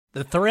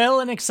The thrill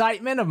and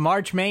excitement of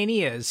March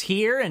Mania is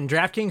here, and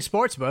DraftKings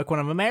Sportsbook, one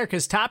of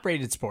America's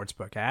top-rated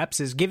sportsbook apps,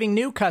 is giving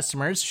new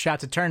customers a shot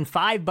to turn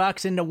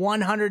 $5 into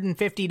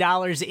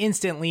 $150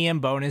 instantly in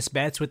bonus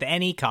bets with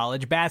any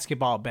college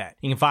basketball bet.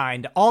 You can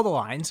find all the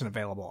lines and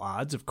available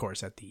odds, of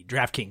course, at the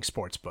DraftKings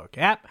Sportsbook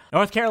app.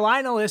 North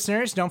Carolina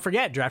listeners, don't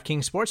forget,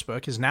 DraftKings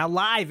Sportsbook is now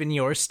live in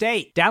your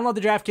state. Download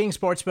the DraftKings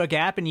Sportsbook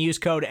app and use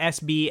code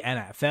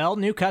SBNFL.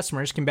 New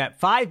customers can bet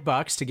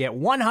 $5 to get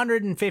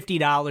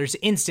 $150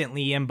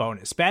 instantly in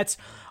bonus bets,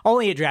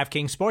 only at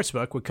DraftKings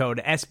Sportsbook with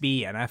code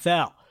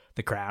SBNFL.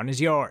 The crown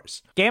is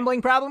yours.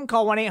 Gambling problem?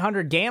 Call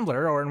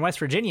 1-800-GAMBLER, or in West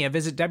Virginia,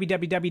 visit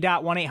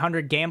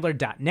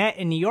www.1800gambler.net.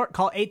 In New York,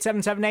 call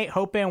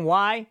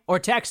 877-8-HOPE-NY or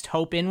text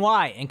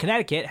HOPE-NY. In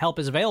Connecticut, help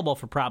is available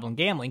for problem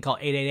gambling. Call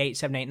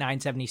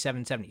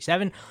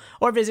 888-789-7777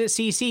 or visit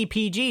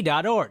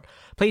ccpg.org.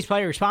 Please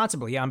play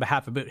responsibly on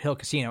behalf of Boot Hill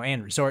Casino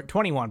and Resort.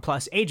 21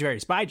 plus, age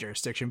varies by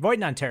jurisdiction. Void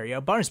in Ontario.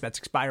 Bonus bets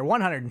expire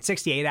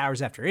 168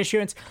 hours after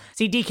issuance.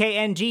 See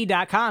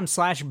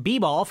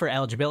dkng.com/bball for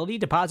eligibility,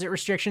 deposit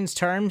restrictions,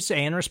 terms,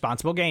 and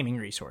responsible gaming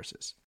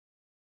resources.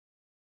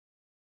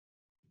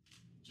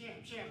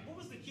 Champ, what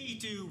was the key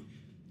to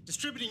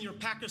distributing your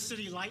Packer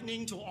City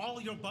Lightning to all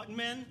your button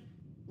men,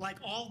 like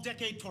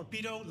all-decade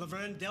torpedo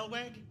Laverne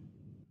Delweg?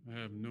 I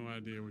have no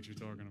idea what you're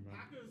talking about.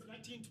 Packers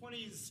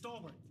 1920s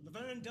stalwart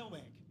Laverne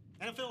Delweg,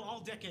 NFL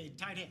all-decade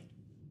tight end.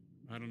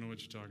 I don't know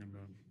what you're talking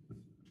about.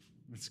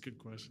 That's a good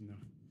question, though.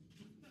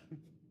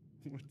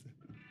 What the...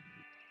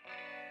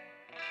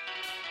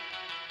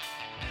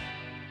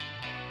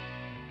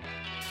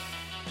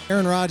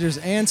 Aaron Rodgers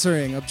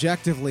answering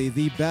objectively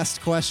the best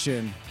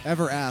question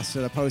ever asked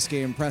at a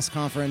post-game press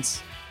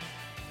conference.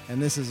 And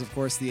this is, of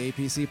course, the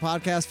APC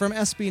podcast from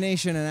SB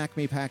Nation and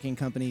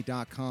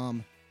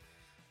AcmePackingCompany.com.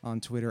 On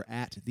Twitter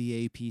at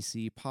the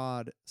APC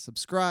Pod.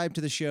 Subscribe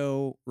to the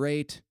show,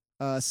 rate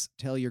us,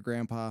 tell your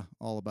grandpa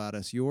all about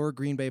us. Your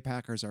Green Bay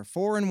Packers are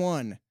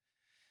 4-1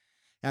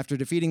 after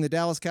defeating the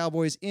Dallas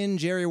Cowboys in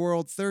Jerry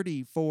World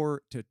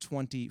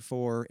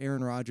 34-24.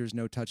 Aaron Rodgers,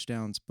 no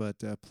touchdowns,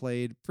 but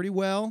played pretty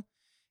well.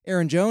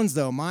 Aaron Jones,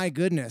 though, my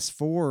goodness,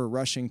 4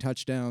 rushing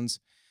touchdowns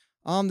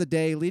on the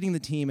day, leading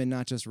the team in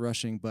not just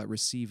rushing, but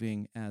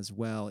receiving as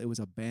well. It was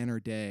a banner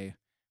day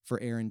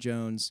for Aaron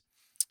Jones.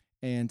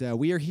 And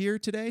we are here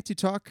today to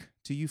talk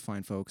to you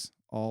fine folks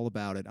all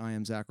about it. I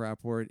am Zach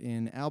Rapport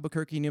in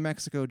Albuquerque, New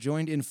Mexico,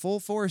 joined in full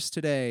force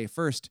today,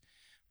 first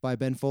by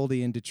Ben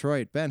Foldy in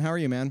Detroit. Ben, how are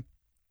you, man?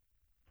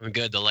 I'm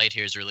good. The light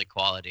here is really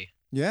quality.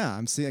 Yeah,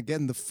 I'm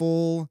getting the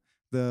full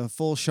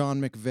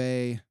Sean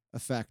McVay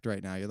effect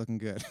right now. You're looking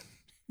good.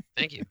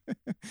 Thank you.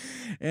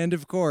 And,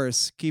 of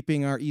course,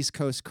 keeping our East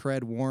Coast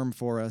cred warm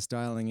for us,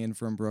 dialing in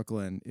from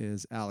Brooklyn,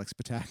 is Alex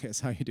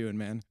Patakis. How you doing,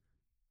 man?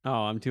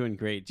 Oh, I'm doing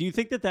great. Do you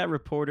think that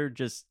reporter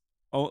just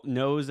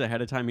knows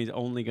ahead of time he's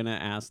only going to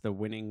ask the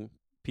winning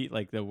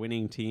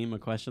team a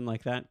question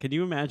like that? Could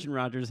you imagine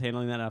Rodgers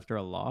handling that after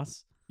a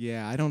loss?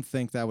 Yeah, I don't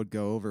think that would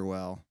go over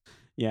well.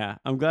 Yeah,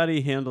 I'm glad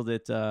he handled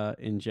it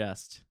in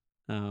jest,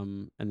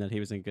 and that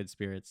he was in good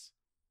spirits.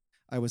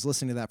 I was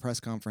listening to that press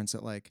conference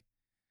at like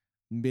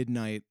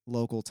midnight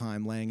local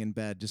time, laying in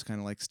bed, just kind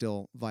of like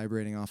still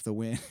vibrating off the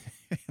wind.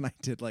 And I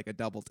did like a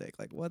double take,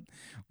 like, what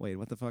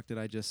the fuck did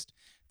I just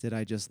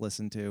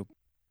listen to?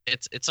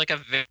 It's like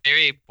a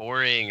very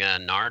boring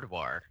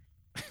Nardwar.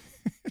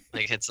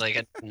 Like it's like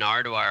a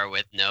Nardwar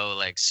with no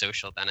like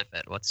social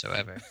benefit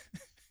whatsoever.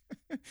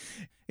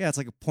 Yeah, it's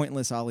like a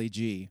pointless Ollie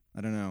G. I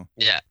don't know.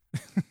 Yeah.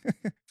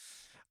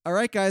 All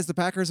right, guys, the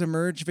Packers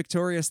emerge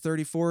victorious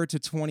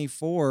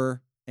 34-24.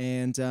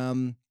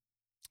 And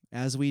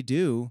as we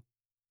do,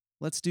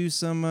 let's do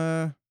some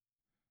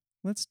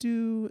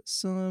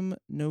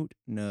note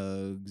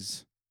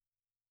nugs.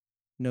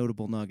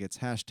 Notable nuggets.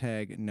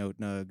 Hashtag note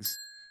nugs.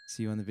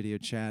 See you on the video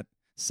chat.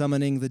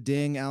 Summoning the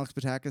ding, Alex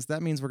Patakis.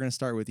 That means we're going to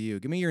start with you.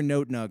 Give me your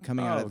note nug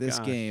coming out of this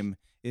game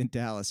in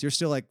Dallas. You're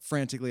still like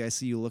frantically, I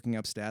see you looking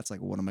up stats.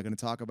 Like, what am I going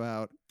to talk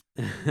about?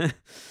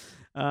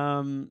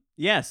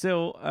 Yeah,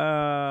 so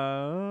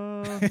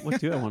what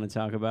do I want to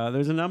talk about?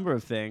 There's a number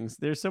of things.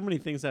 There's so many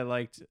things I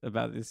liked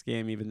about this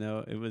game, even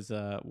though it was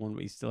one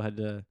we still had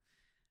to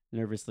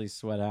nervously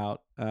sweat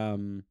out.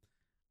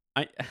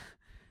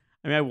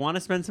 I mean, I want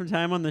to spend some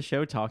time on the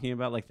show talking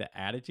about like the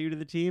attitude of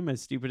the team,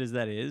 as stupid as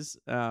that is,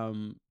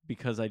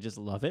 because I just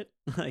love it.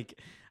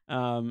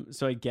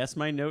 So I guess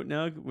my note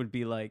nug would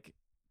be like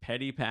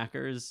petty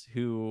Packers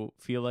who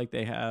feel like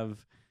they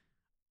have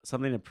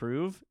something to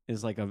prove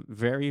is like a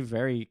very,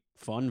 very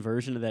fun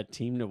version of that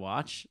team to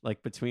watch.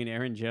 Like between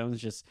Aaron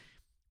Jones just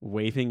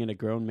waving in a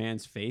grown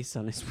man's face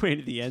on his way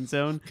to the end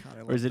zone,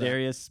 or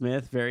Zadarius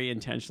Smith very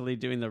intentionally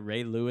doing the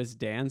Ray Lewis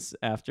dance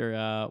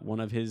after one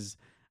of his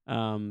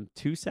 2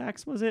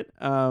 sacks, was it,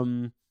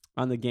 on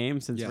the game,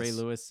 since Yes. Ray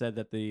Lewis said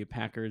that the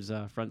Packers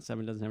front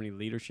seven doesn't have any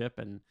leadership,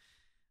 and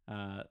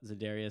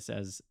Zadarius,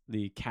 as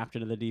the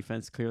captain of the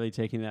defense, clearly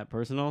taking that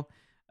personal.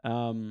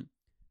 So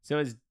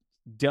as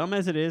dumb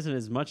as it is, and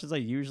as much as I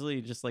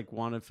usually just like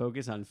want to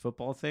focus on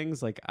football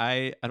things, like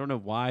I don't know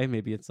why,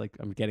 maybe it's like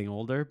I'm getting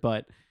older,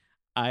 but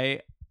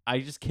I I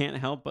just can't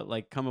help but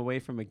like come away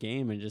from a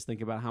game and just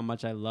think about how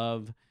much I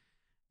love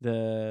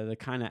the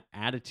kind of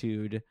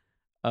attitude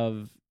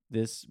of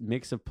this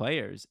mix of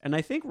players. And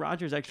I think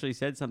Rodgers actually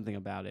said something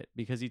about it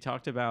because he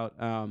talked about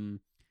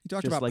He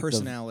talked just about like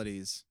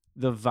personalities.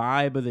 the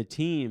vibe of the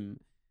team.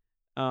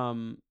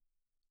 To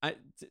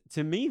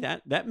me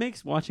that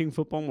makes watching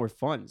football more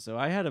fun. So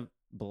I had a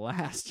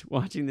blast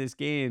watching this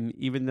game,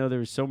 even though there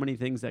were so many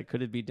things that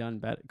could have been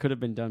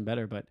done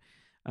better. But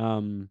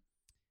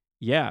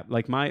yeah,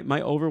 like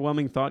my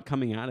overwhelming thought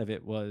coming out of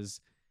it was,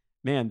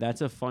 man,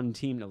 that's a fun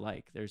team to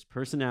like. There's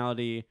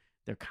personality.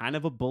 They're kind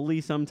of a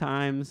bully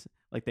sometimes.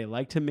 Like they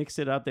like to mix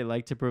it up. They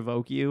like to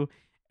provoke you.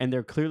 And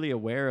they're clearly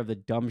aware of the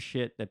dumb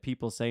shit that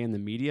people say in the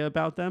media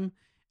about them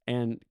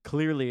and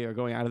clearly are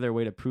going out of their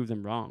way to prove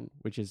them wrong,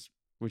 which is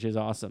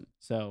awesome.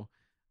 So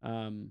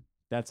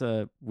that's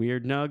a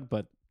weird nug,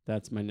 but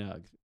that's my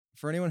nug.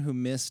 For anyone who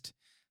missed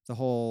the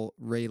whole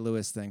Ray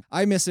Lewis thing,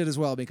 I missed it as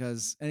well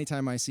because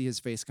anytime I see his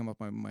face come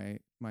up on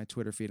my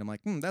Twitter feed, I'm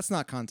like, that's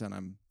not content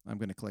I'm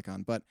going to click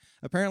on. But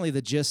apparently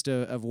the gist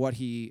of what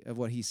he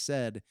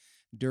said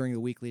during the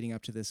week leading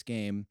up to this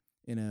game,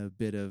 in a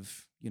bit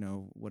of,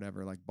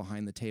 whatever, like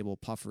behind the table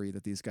puffery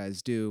that these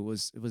guys do,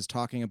 was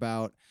talking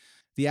about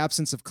the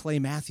absence of Clay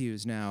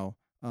Matthews now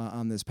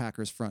on this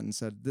Packers front, and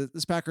said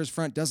this Packers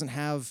front doesn't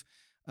have,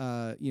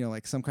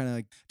 like some kind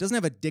of, doesn't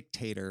have a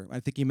dictator. I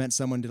think he meant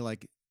someone to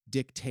like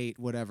dictate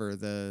whatever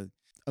the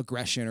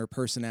aggression or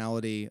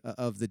personality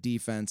of the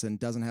defense, and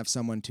doesn't have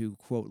someone to,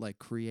 quote, like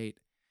create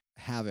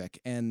havoc.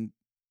 And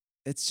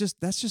that's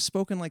just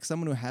spoken like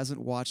someone who hasn't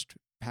watched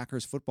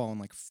Packers football in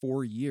like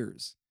 4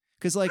 years.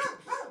 Because like,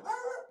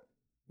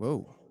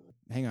 whoa,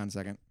 hang on a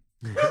second.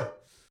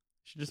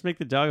 Should just make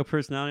the dog a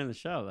personality on the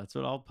show. That's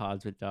what all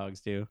pods with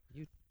dogs do.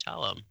 You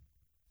tell him,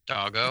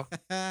 doggo.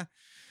 That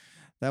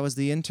was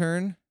the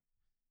intern,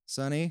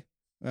 Sonny,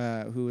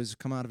 who has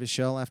come out of his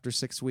shell after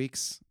 6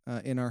 weeks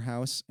in our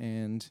house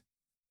and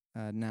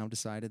now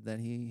decided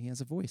that he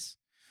has a voice.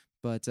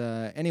 But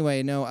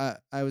anyway, no,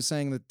 I was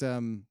saying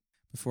that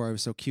before I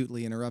was so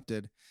cutely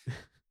interrupted.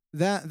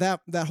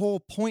 That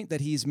whole point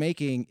that he's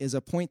making is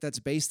a point that's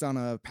based on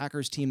a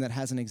Packers team that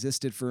hasn't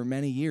existed for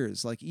many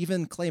years. Like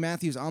even Clay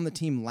Matthews on the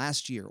team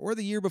last year or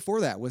the year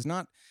before that was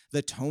not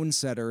the tone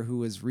setter who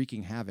was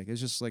wreaking havoc. It's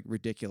just like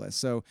ridiculous.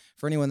 So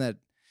for anyone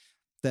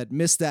that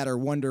missed that or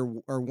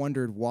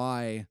wondered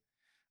why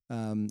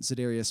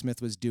Zadarius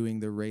Smith was doing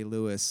the Ray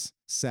Lewis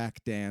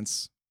sack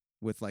dance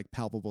with like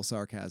palpable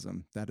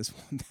sarcasm, that is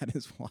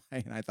why,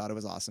 and I thought it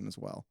was awesome as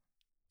well.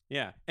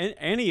 Yeah,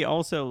 and he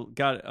also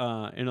got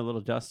in a little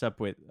dust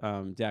up with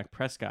Dak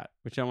Prescott,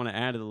 which I want to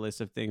add to the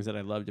list of things that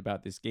I loved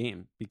about this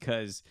game,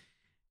 because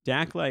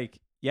Dak,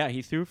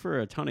 he threw for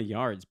a ton of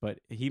yards, but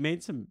he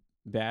made some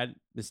bad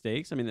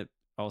mistakes. I mean,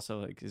 also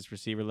like his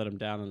receiver let him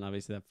down, and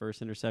obviously that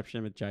first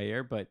interception with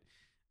Jair, but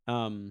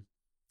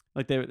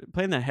like they were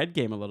playing that head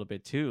game a little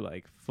bit too.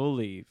 Like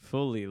fully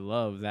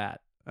love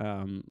that.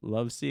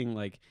 Love seeing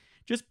like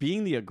just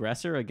being the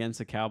aggressor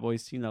against a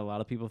Cowboys team that a lot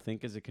of people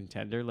think is a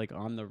contender, like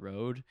on the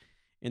road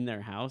in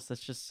their house.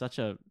 That's just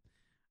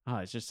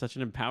it's just such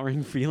an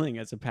empowering feeling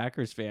as a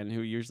Packers fan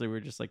who usually we're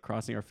just like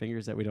crossing our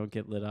fingers that we don't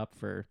get lit up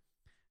for,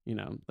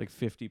 like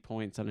 50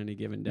 points on any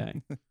given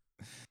day.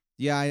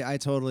 Yeah, I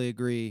totally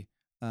agree,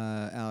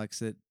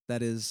 Alex.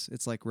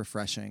 It's like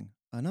refreshing.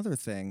 Another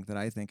thing that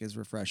I think is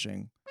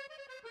refreshing,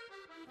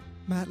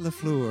 Matt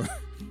LaFleur.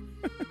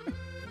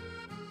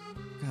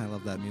 God, I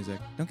love that music.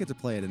 Don't get to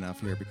play it enough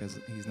here because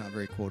he's not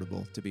very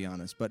quotable, to be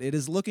honest. But it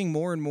is looking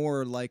more and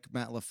more like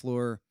Matt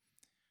LaFleur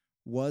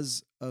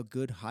was a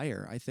good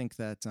hire. I think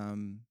that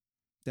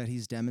that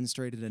he's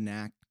demonstrated a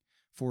knack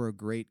for a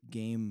great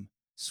game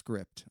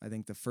script. I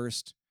think the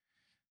first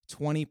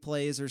 20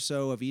 plays or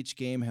so of each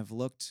game have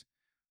looked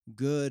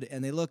good,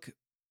 and they look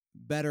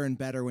better and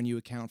better when you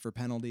account for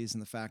penalties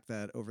and the fact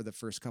that over the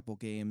first couple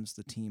games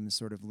the team is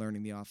sort of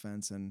learning the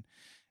offense and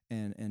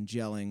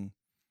gelling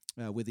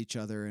with each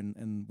other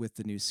and with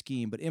the new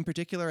scheme. But in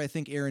particular, I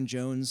think Aaron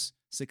Jones'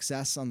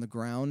 success on the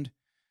ground,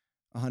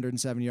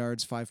 107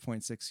 yards,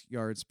 5.6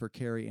 yards per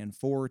carry, and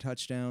 4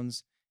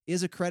 touchdowns,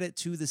 is a credit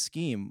to the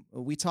scheme.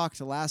 We talked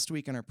last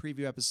week in our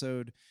preview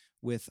episode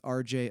with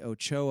RJ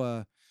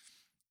Ochoa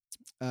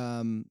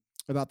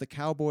about the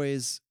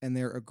Cowboys and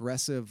their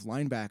aggressive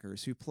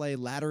linebackers who play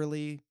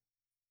laterally,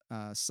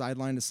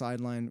 sideline to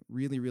sideline,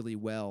 really, really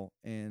well.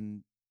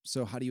 And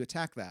so how do you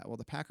attack that? Well,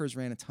 the Packers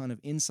ran a ton of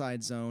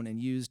inside zone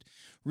and used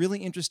really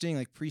interesting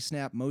like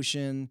pre-snap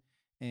motion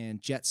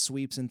and jet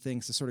sweeps and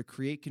things to sort of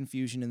create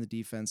confusion in the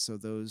defense. So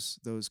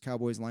those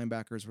Cowboys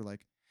linebackers were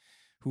like,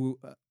 who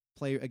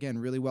play again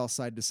really well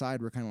side to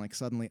side, were kind of like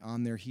suddenly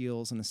on their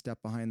heels and a step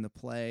behind the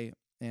play.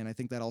 And I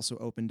think that also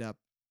opened up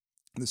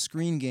the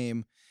screen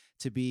game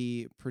to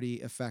be pretty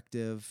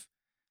effective.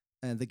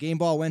 And the game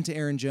ball went to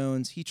Aaron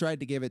Jones. He tried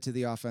to give it to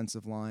the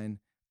offensive line.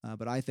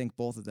 But I think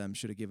both of them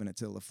should have given it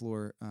to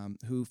LaFleur,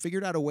 who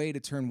figured out a way to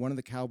turn one of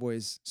the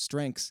Cowboys'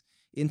 strengths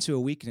into a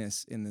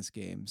weakness in this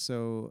game.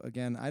 So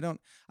again, I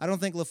don't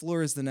think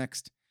LaFleur is the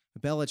next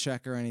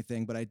Belichick or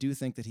anything, but I do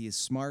think that he is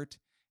smart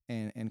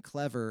and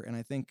clever. And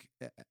I think,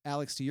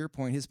 Alex, to your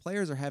point, his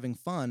players are having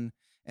fun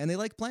and they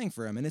like playing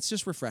for him, and it's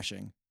just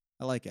refreshing.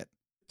 I like it.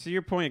 To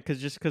your point,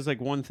 because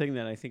like one thing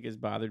that I think has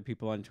bothered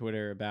people on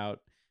Twitter about,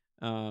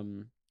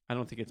 I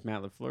don't think it's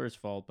Matt LaFleur's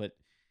fault, but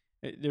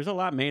there's a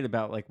lot made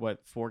about like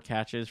 4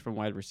 catches from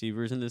wide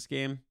receivers in this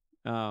game.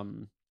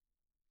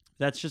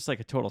 That's just like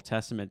a total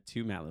testament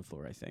to Matt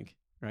LaFleur, I think,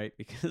 right?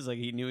 Because like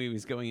he knew he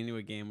was going into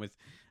a game with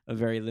a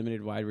very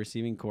limited wide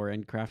receiving core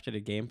and crafted a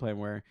game plan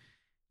where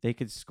they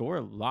could score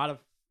a lot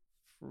of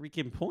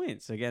freaking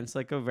points against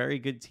like a very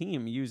good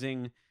team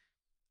using,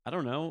 I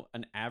don't know,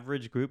 an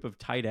average group of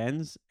tight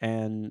ends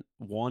and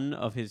one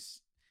of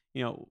his,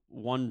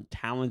 one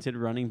talented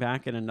running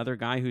back and another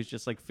guy who's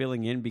just like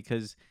filling in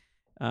because,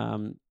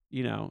 some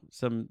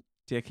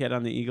dickhead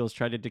on the Eagles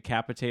tried to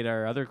decapitate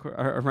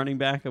our running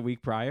back a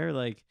week prior.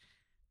 Like,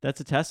 that's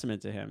a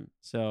testament to him.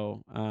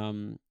 So,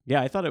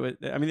 I thought it was.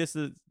 I mean, this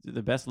is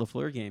the best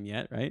LaFleur game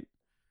yet, right?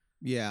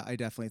 Yeah, I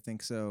definitely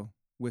think so.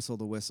 Whistle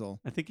to whistle.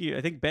 I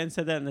think Ben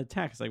said that in the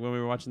text, like when we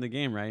were watching the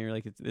game, right? You're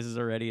like, this is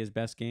already his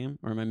best game,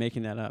 or am I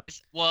making that up?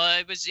 Well,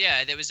 it was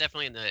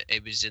definitely in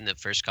the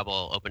first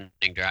couple opening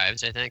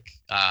drives. I think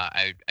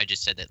I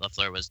just said that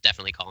LaFleur was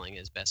definitely calling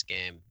his best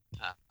game.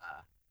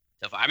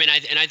 So far. I mean,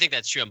 I think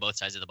that's true on both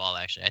sides of the ball.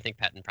 Actually, I think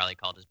Patton probably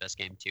called his best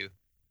game too.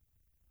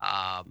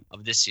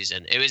 Of this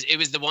season, it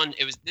was the one.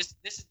 It was this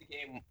is the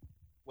game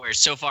where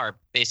so far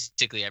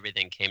basically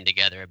everything came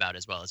together about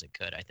as well as it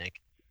could. I think.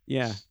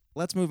 Yeah.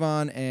 Let's move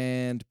on.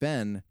 And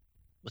Ben,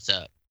 what's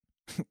up?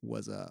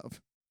 What's up?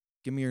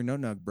 Give me your no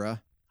nug,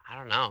 bruh. I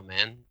don't know,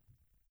 man.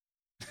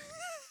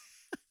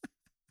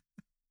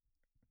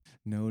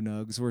 No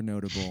nugs were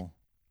notable.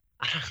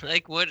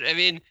 Like what? I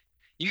mean,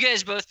 you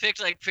guys both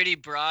picked like pretty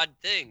broad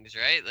things,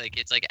 right? Like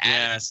it's like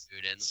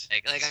attitude and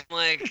like I'm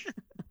like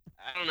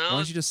I don't know. Why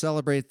don't you just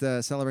celebrate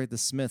the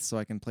Smiths so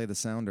I can play the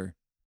sounder?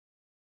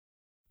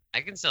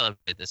 I can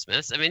celebrate the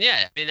Smiths. I mean,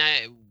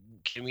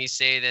 can we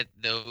say that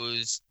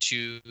those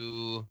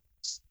 2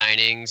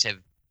 signings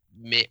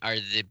are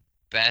the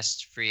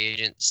best free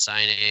agent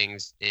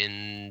signings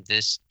in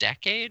this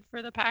decade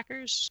for the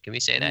Packers? Can we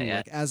say that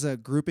yet? Like as a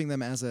grouping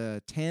them as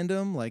a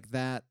tandem, like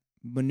that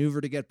maneuver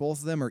to get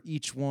both of them, or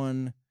each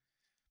one?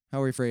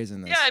 How are we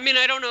phrasing this? Yeah, I mean,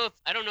 I don't know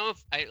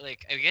if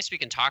I guess we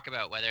can talk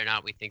about whether or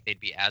not we think they'd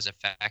be as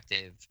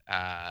effective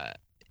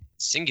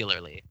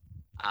singularly.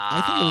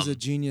 I think it was a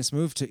genius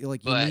move to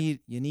you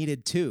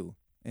needed 2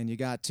 and you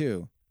got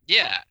 2.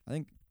 Yeah,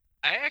 I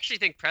actually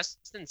think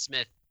Preston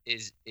Smith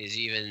is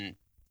even,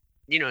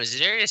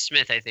 Zadarius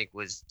Smith I think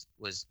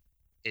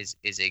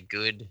is a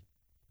good,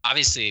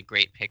 obviously a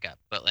great pickup,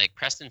 but like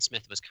Preston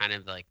Smith was kind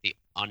of like the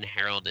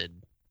unheralded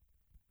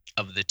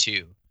of the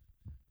 2,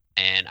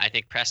 and I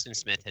think Preston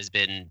Smith has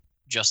been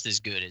just as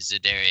good as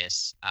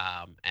Zadarius,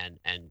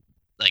 and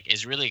like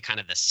is really kind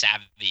of the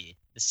savvy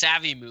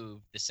move,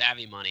 the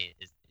savvy money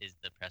is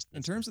the Preston.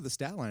 In terms of the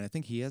stat line, I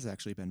think he has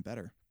actually been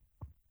better.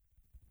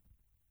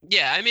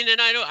 Yeah, I mean,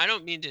 and I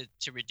don't mean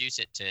to reduce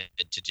it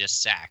to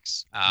just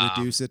sacks.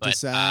 Reduce it to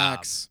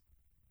sacks.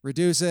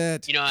 Reduce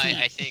it.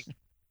 I think.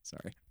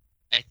 Sorry.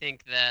 I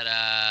think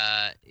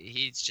that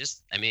he's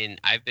just. I mean,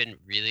 I've been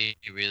really,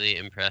 really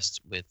impressed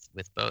with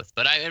both.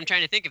 But I'm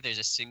trying to think if there's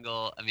a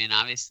single. I mean,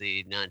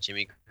 obviously not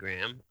Jimmy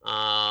Graham.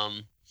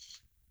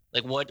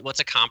 Like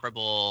what's a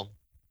comparable?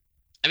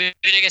 I mean,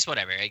 I guess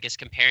whatever. I guess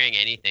comparing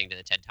anything to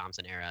the Ted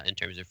Thompson era in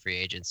terms of free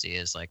agency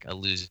is like a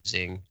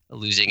losing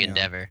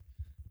endeavor.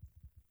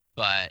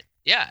 But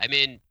yeah, I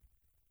mean,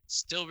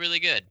 still really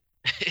good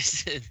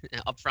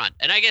up front.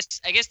 And I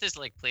guess this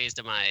like plays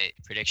to my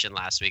prediction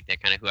last week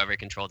that kind of whoever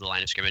controlled the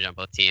line of scrimmage on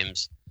both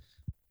teams,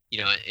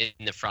 in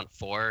the front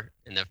 4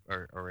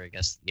 or I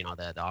guess the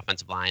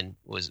offensive line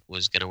was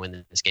going to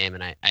win this game.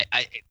 And I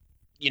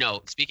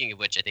speaking of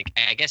which,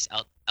 I guess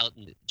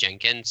Elton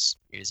Jenkins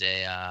is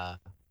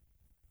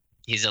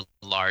he's a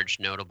large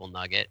notable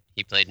nugget.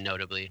 He played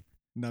notably.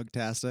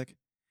 Nugtastic.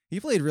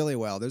 He played really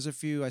well.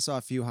 I saw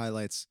a few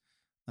highlights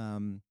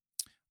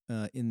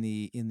in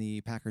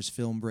the Packers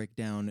film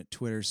breakdown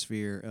Twitter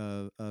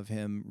sphere of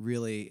him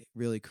really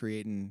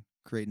creating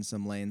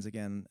some lanes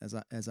again,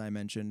 as I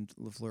mentioned.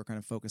 LaFleur kind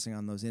of focusing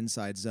on those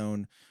inside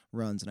zone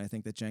runs, and I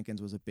think that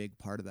Jenkins was a big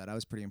part of that. I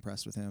was pretty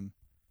impressed with him.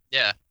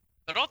 Yeah,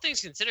 but all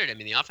things considered, I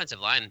mean, the offensive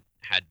line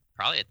had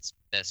probably its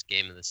best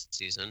game of the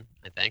season,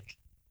 I think.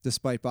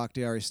 Despite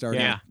Bakhtiari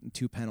starting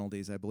 2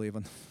 penalties, I believe,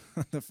 on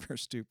the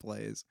first 2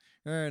 plays.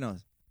 Or no,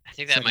 I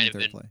think that might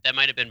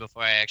have been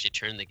before I actually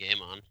turned the game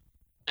on.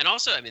 And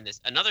also, I mean, there's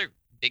another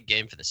big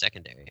game for the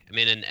secondary. I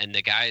mean, and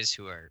the guys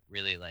who are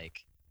really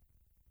like,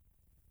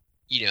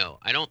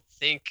 I don't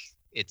think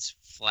it's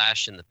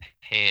flash in the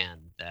pan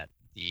that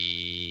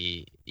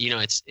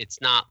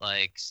it's not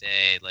like,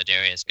 say,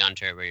 Ladarius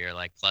Gunter, where you're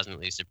like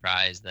pleasantly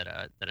surprised that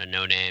a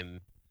no-name,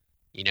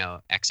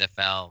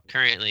 XFL,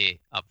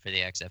 currently up for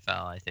the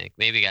XFL, I think,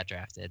 maybe got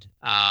drafted.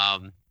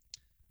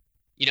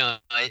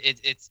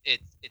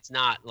 It's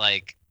not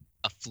like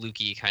a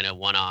fluky kind of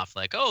one-off,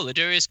 like, oh,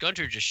 Ladarius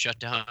Gunter just shut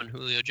down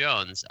Julio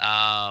Jones.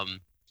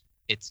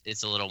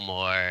 It's a little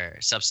more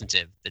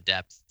substantive, the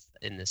depth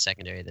in the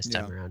secondary this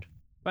time around.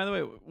 By the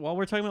way, while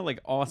we're talking about like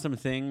awesome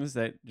things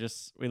that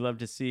just we love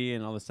to see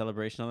and all the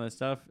celebration, all that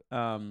stuff,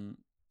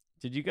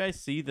 did you guys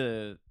see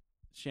the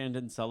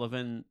Shandon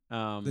Sullivan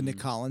The Nick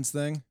Collins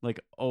thing? like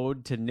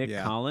ode to Nick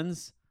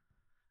Collins?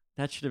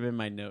 That should have been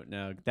my note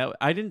now. That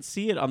I didn't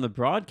see it on the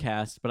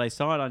broadcast, but I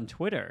saw it on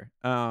Twitter.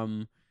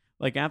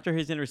 Like after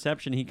his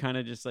interception, he kind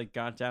of just like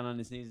got down on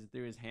his knees and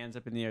threw his hands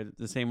up in the air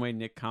the same way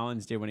Nick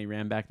Collins did when he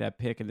ran back that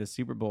pick in the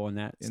Super Bowl in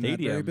that stadium,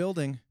 that very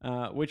building,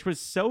 which was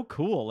so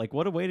cool. Like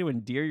what a way to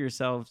endear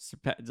yourself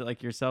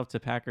to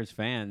Packers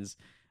fans.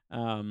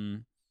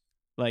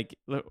 Like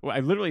I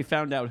literally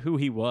found out who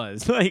he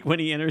was like when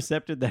he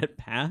intercepted that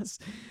pass,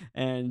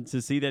 and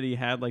to see that he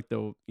had like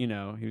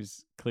he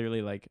was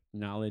clearly like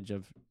knowledge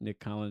of Nick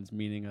Collins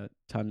meaning a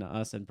ton to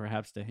us and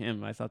perhaps to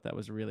him. I thought that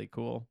was really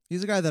cool.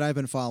 He's a guy that I've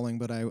been following,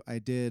 but I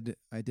did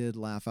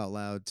laugh out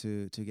loud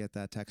to get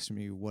that text from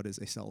you. What is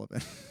a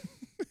Sullivan?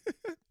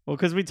 Well,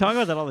 because we talk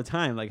about that all the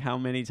time, like how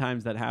many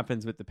times that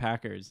happens with the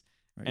Packers.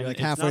 You're like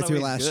halfway through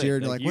last year,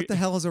 and you're like, what the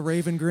hell is a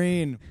Raven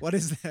Green? What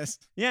is this?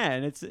 Yeah,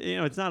 and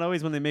it's not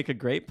always when they make a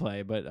great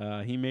play,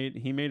 but he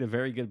made a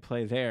very good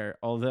play there.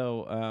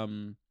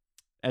 Although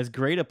as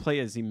great a play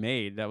as he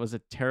made, that was a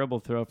terrible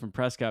throw from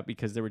Prescott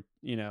because there were,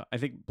 I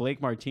think Blake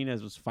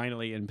Martinez was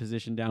finally in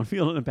position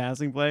downfield in a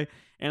passing play,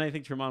 and I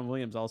think Tramon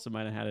Williams also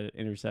might have had an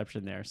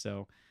interception there.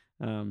 So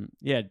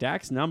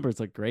Dak's numbers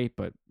look great,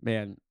 but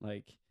man,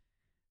 like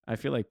I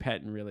feel like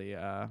Pettin really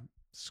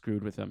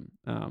screwed with him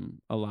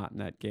a lot in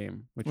that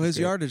game. His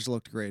yardage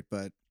looked great,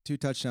 but 2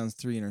 touchdowns,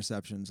 3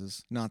 interceptions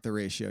is not the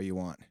ratio you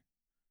want.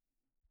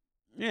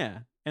 Yeah,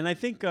 and I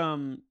think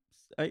I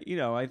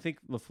think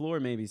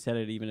LaFleur maybe said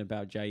it even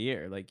about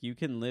Jair. Like you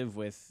can live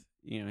with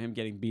him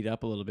getting beat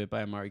up a little bit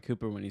by Amari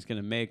Cooper when he's going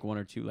to make 1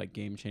 or 2 like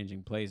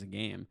game-changing plays a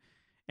game.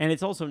 And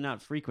it's also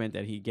not frequent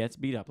that he gets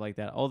beat up like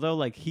that. Although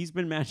like he's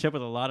been matched up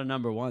with a lot of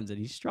number ones and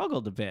he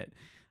struggled a bit.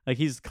 Like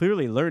he's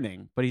clearly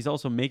learning, but he's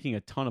also making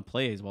a ton of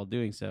plays while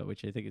doing so,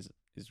 which I think is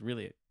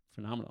really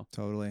phenomenal.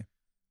 Totally.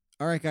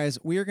 All right, guys,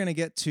 we are going to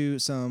get to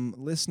some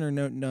listener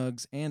note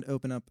nugs and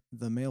open up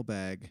the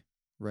mailbag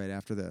right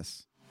after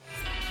this.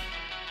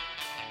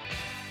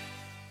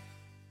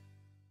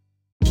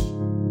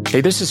 Hey,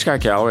 this is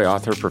Scott Galloway,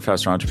 author,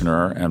 professor,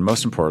 entrepreneur, and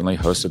most importantly,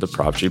 host of the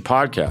Prop G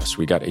podcast.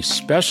 We got a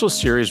special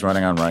series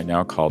running on right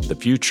now called The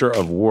Future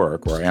of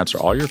Work, where I answer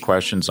all your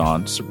questions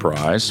on,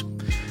 surprise,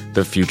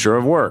 the future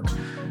of work.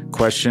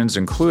 Questions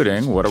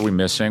including, what are we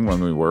missing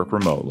when we work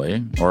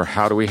remotely? Or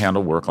how do we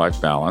handle work-life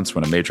balance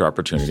when a major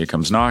opportunity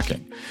comes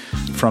knocking?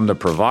 From the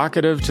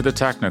provocative to the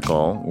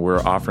technical, we're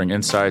offering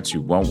insights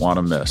you won't want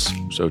to miss.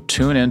 So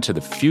tune in to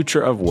The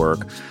Future of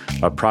Work,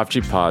 a Prop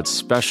G Pod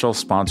special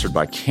sponsored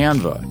by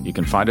Canva. You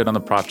can find it on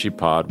the Prop G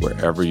Pod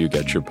wherever you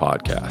get your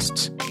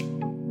podcasts.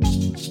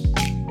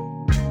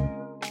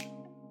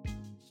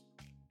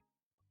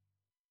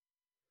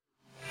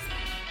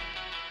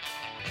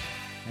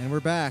 And we're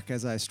back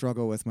as I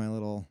struggle with my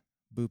little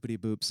boopity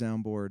boop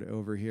soundboard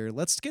over here.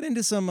 Let's get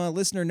into some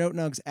listener note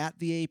nugs at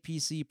the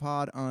APC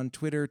Pod on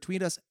Twitter.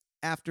 Tweet us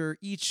after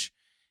each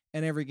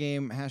and every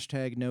game,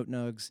 hashtag note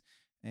nugs,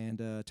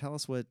 and tell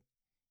us what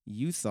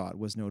you thought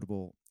was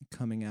notable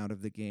coming out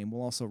of the game.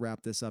 We'll also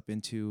wrap this up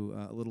into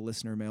a little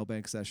listener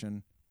mailbag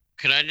session.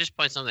 Could I just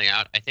point something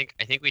out? I think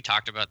we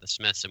talked about the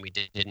Smiths and we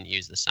didn't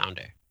use the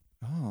sounder.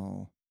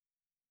 Oh,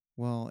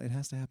 well, it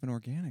has to happen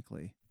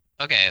organically.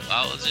 Okay,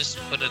 well, let's just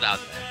put it out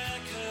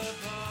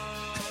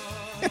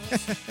there.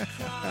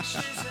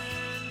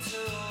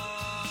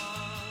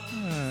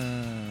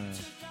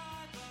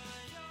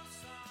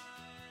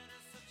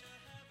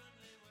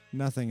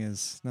 Nothing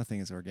is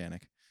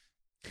organic.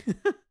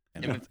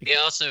 And we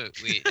also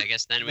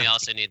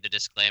need the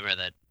disclaimer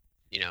that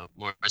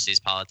Morrissey's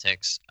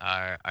politics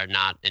are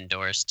not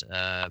endorsed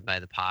by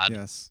the pod.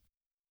 Yes,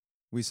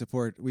 we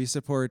support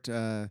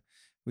the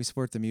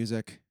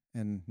music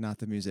and not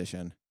the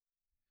musician.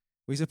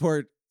 We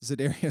support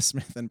Zadarius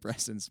Smith and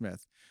Preston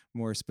Smith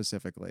more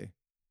specifically.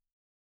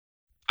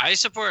 I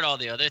support all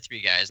the other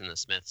 3 guys in the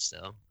Smiths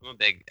still.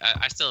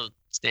 I still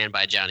stand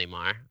by Johnny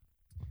Marr.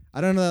 I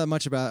don't know that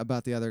much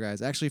about the other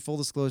guys. Actually, full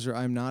disclosure,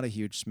 I'm not a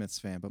huge Smiths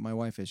fan, but my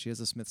wife is. She has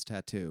a Smiths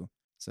tattoo.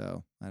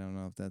 So I don't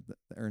know if that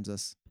earns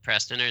us.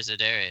 Preston or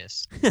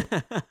Zadarius?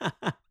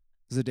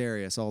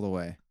 Zadarius all the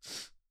way.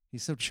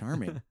 He's so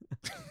charming.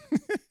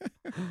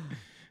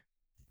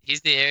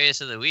 He's the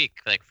Arius of the week,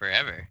 like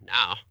forever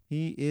now.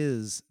 He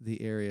is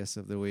the Arius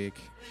of the week.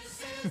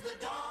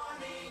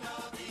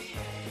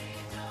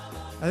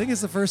 I think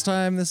it's the first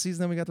time this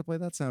season that we got to play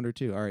that sounder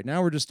too. All right,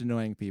 now we're just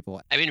annoying people.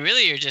 I mean,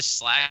 really, you're just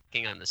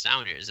slacking on the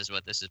sounders, is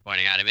what this is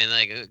pointing out. I mean,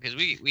 like, because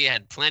we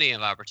had plenty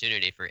of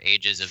opportunity for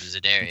ages of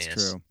Zadarius.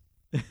 That's true.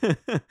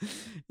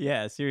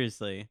 Yeah,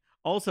 seriously.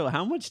 Also,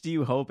 how much do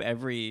you hope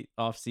every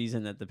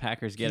offseason that the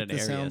Packers get an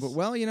Arias?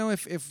 Well,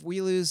 if we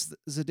lose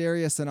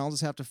Zadarius, then I'll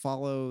just have to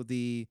follow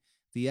the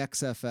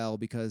XFL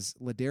because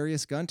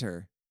Ladarius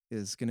Gunter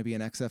is going to be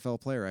an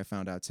XFL player. I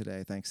found out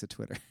today, thanks to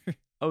Twitter.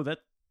 Oh,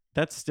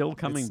 that's still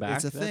coming back.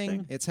 It's a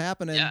thing. It's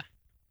happening. Yeah.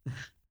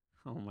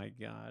 Oh my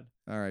God.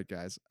 All right,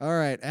 guys. All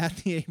right, at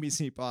the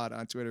ABC Pod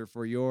on Twitter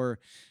for your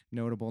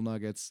notable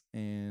nuggets,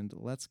 and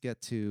let's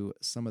get to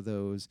some of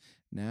those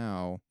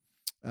now.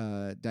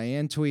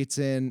 Diane tweets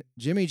in,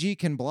 Jimmy G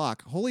can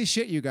block. Holy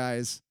shit, you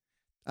guys.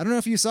 I don't know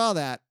if you saw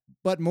that,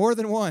 but more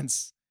than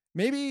once,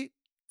 maybe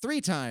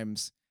 3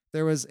 times,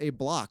 there was a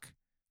block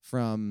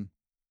from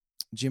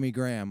Jimmy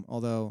Graham,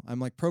 although I'm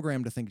like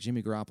programmed to think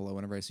Jimmy Garoppolo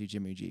whenever I see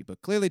Jimmy G,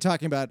 but clearly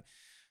talking about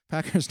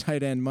Packers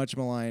tight end, much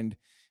maligned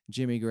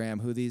Jimmy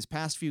Graham, who these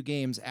past few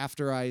games,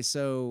 after I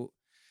so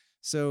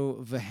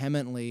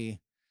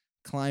vehemently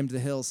climbed the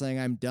hill saying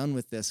I'm done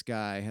with this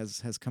guy,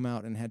 has come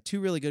out and had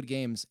 2 really good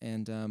games,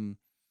 and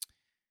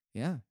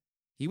yeah,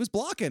 he was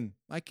blocking.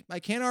 I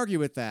can't argue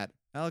with that.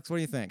 Alex, what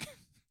do you think?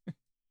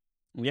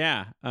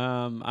 Yeah,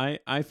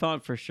 I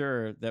thought for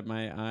sure that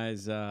my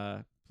eyes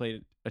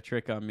played a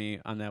trick on me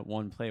on that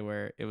one play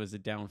where it was a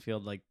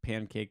downfield like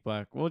pancake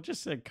block. Well,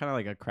 just kind of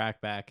like a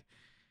crackback.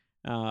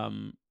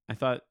 I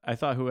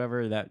thought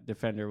whoever that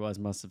defender was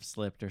must have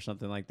slipped or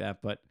something like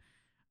that. But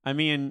I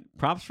mean,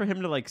 props for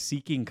him to like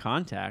seeking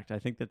contact. I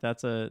think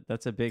that's a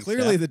big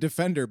Clearly, step. the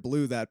defender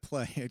blew that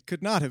play. It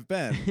could not have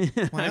been.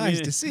 My eyes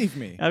deceive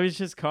me. I was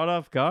just caught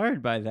off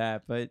guard by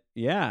that. But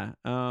yeah,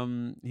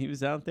 he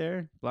was out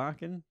there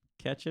blocking,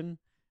 catching,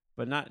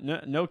 but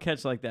no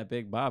catch like that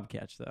Big Bob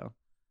catch though.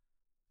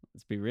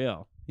 Let's be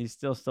real. He's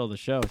still the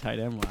show tight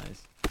end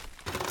wise.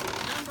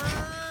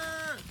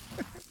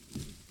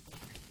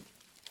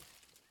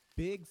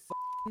 Big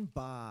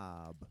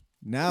Bob.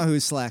 Now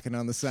who's slacking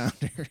on the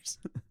Sounders?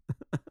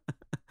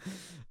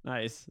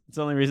 Nice. It's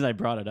the only reason I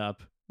brought it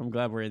up. I'm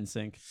glad we're in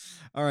sync.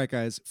 All right,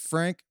 guys.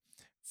 Frank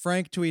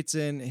tweets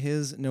in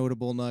his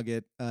notable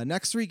nugget.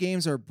 Next 3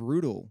 games are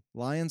brutal.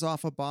 Lions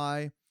off a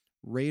bye,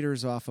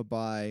 Raiders off a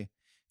bye,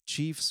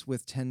 Chiefs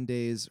with 10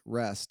 days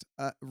rest.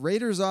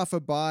 Raiders off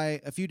a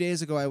bye. A few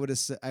days ago, I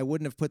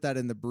wouldn't have put that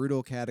in the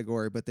brutal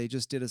category, but they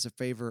just did us a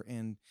favor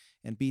and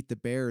beat the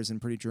Bears in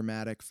pretty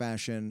dramatic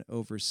fashion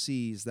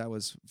overseas. That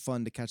was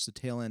fun to catch the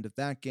tail end of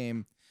that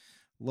game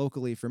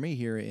locally for me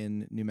here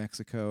in New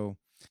Mexico.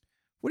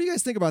 What do you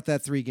guys think about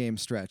that 3-game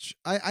stretch?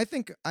 I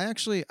think I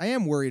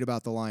am worried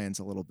about the Lions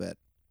a little bit.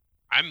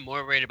 I'm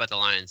more worried about the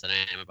Lions than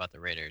I am about the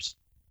Raiders.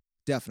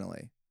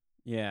 Definitely.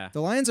 Yeah.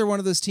 The Lions are one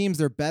of those teams.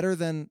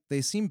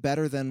 They seem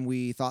better than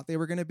we thought they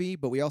were going to be,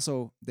 but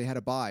they had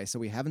a bye, so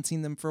we haven't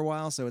seen them for a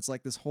while. So it's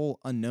like this whole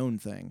unknown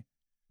thing.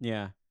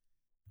 Yeah.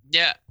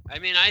 Yeah. I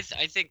mean, I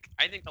think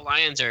the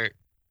Lions are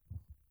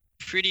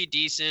pretty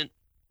decent.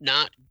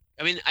 I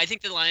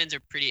think the Lions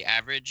are pretty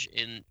average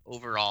in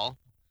overall,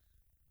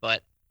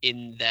 but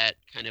in that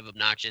kind of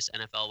obnoxious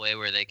NFL way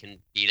where they can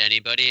beat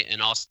anybody.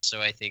 And also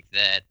I think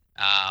that,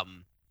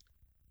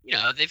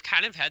 they've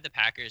kind of had the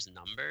Packers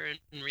number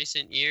in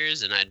recent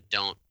years, and I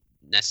don't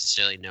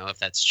necessarily know if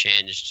that's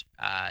changed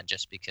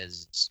just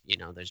because,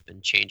 there's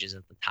been changes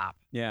at the top.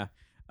 Yeah.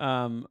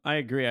 I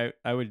agree.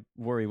 I would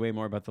worry way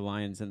more about the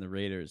Lions than the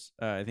Raiders.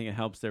 I think it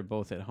helps they're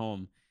both at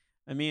home.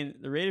 I mean,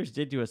 the Raiders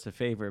did do us a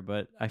favor,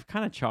 but I've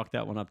kind of chalked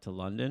that one up to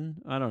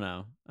London. I don't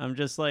know. I'm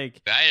just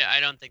like... But I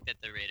don't think that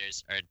the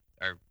Raiders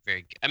are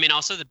very good. I mean,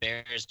 also the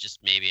Bears just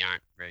maybe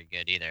aren't very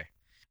good either.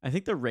 I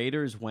think the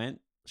Raiders went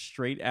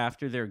straight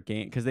after their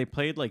game because they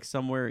played like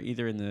somewhere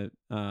either in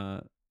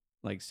the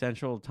like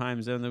central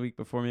time zone the week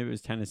before, maybe it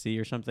was Tennessee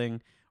or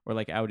something, or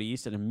like out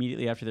east, and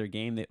immediately after their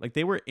game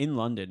they were in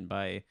London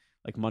by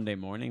like Monday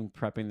morning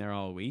prepping there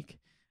all week.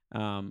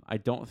 I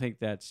don't think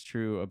that's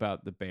true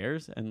about the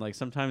Bears, and like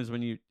sometimes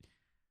when you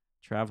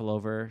travel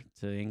over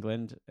to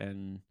England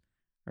and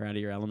are out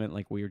of your element,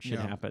 like weird shit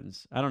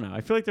happens. I don't know.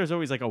 I feel like there's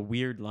always like a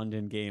weird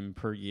London game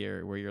per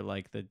year where you're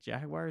like, the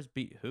Jaguars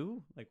beat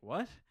who? Like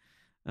what?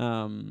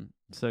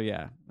 So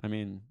yeah, I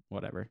mean,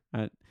 whatever.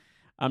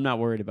 I'm not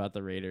worried about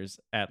the Raiders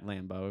at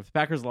Lambeau. If the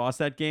Packers lost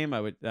that game,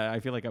 I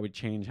feel like I would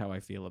change how I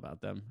feel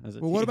about them as a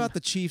team. What about the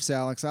Chiefs,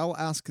 Alex? I'll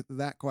ask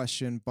that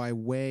question by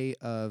way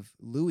of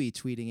Louis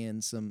tweeting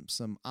in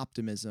some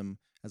optimism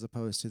as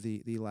opposed to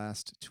the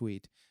last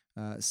tweet.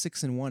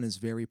 6-1 is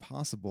very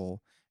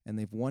possible, and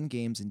they've won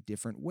games in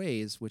different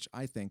ways, which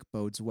I think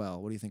bodes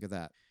well. What do you think of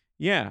that?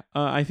 Yeah,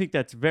 I think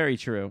that's very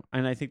true,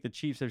 and I think the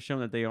Chiefs have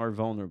shown that they are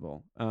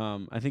vulnerable.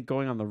 I think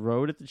going on the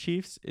road at the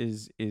Chiefs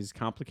is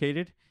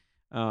complicated.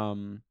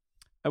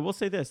 I will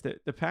say this,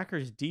 that the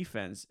Packers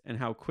defense and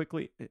how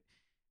quickly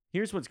 –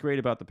 here's what's great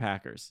about the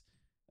Packers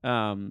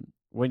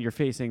when you're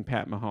facing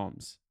Pat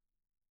Mahomes.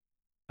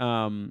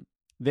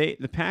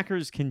 The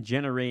Packers can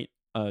generate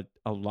a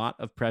lot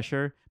of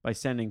pressure by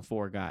sending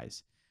 4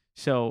 guys.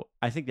 So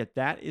I think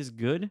that is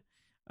good.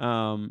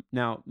 Now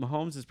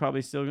Mahomes is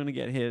probably still going to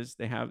get his.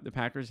 The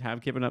Packers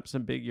have given up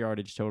some big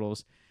yardage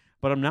totals,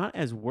 but I'm not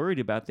as worried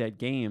about that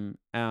game.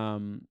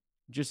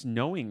 Just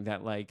knowing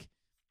that, like,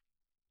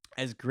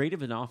 as great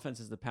of an offense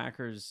as the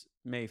Packers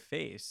may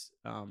face,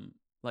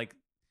 like,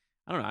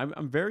 I don't know.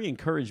 I'm very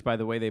encouraged by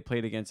the way they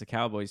played against a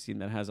Cowboys team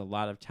that has a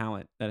lot of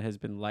talent that has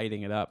been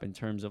lighting it up in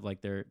terms of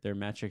like their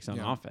metrics on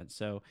offense.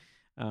 So,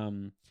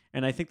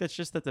 and I think that's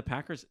just that the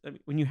Packers,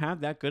 when you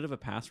have that good of a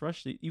pass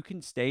rush, you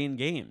can stay in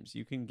games.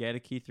 You can get a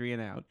key 3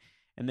 and out.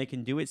 and they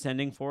can do it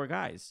sending 4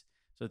 guys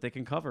so that they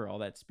can cover all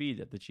that speed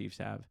that the Chiefs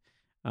have.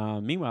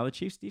 Meanwhile, the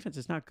Chiefs defense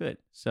is not good.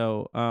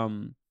 So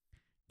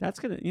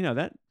that's going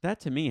to, that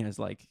to me has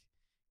like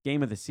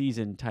game of the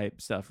season type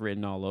stuff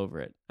written all over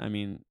it. I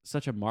mean,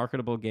 such a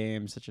marketable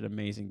game, such an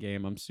amazing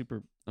game. I'm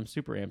super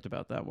amped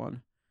about that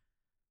one.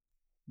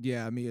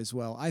 Yeah, me as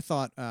well. I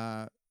thought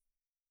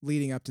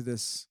leading up to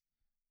this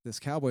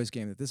Cowboys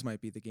game that this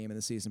might be the game of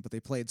the season, but they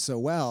played so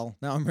well.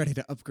 Now I'm ready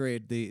to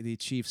upgrade the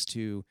Chiefs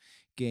to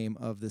game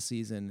of the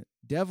season.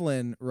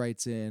 Devlin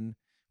writes in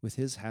with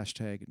his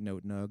hashtag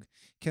NoteNug.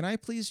 Can I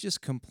please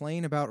just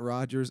complain about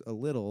Rodgers a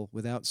little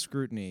without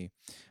scrutiny?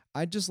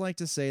 I'd just like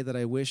to say that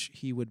I wish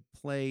he would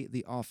play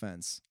the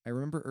offense. I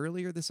remember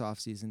earlier this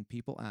offseason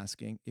people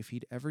asking if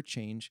he'd ever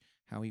change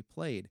how he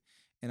played,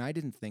 and I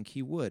didn't think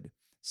he would.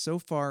 So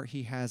far,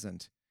 he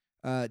hasn't.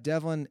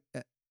 Devlin,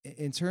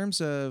 in terms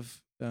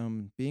of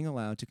being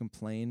allowed to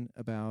complain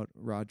about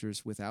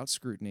Rodgers without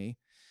scrutiny,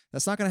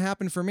 that's not going to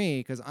happen for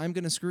me because I'm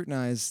going to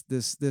scrutinize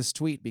this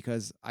tweet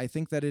because I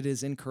think that it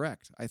is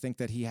incorrect. I think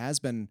that he has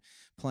been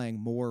playing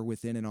more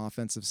within an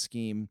offensive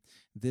scheme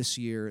this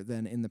year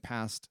than in the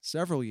past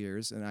several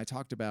years, and I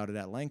talked about it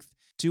at length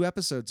 2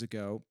 episodes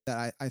ago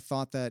that I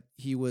thought that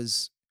he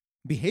was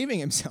behaving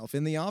himself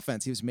in the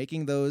offense. He was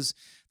making those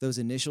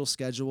initial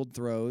scheduled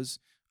throws.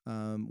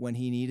 When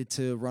he needed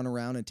to run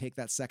around and take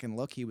that second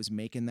look, he was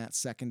making that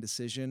second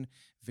decision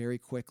very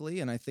quickly.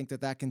 And I think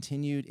that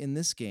continued in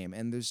this game.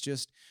 And there's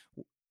just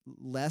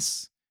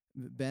less,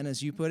 Ben,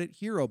 as you put it,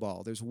 hero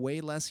ball. There's way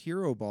less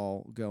hero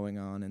ball going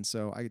on. And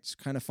so I just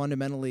kind of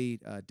fundamentally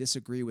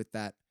disagree with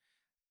that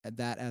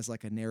as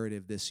like a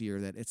narrative this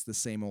year, that it's the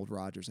same old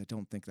Rodgers. I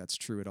don't think that's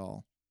true at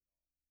all.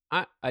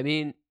 I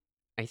mean,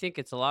 I think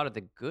it's a lot of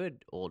the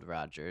good old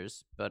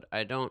Rodgers, but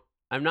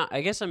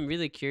I guess I'm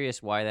really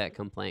curious why that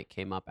complaint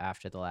came up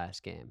after the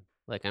last game.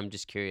 Like, I'm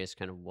just curious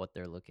kind of what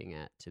they're looking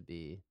at to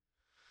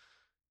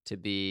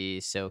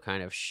be so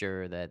kind of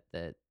sure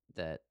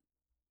that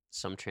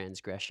some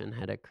transgression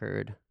had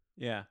occurred.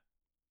 Yeah.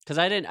 Cause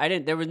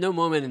there was no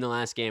moment in the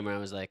last game where I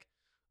was like,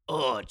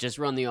 oh, just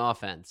run the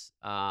offense.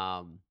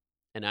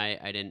 And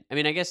I didn't, I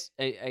mean, I guess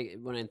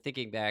when I'm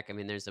thinking back, I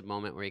mean, there's a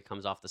moment where he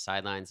comes off the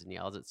sidelines and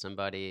yells at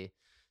somebody.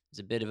 There's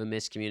a bit of a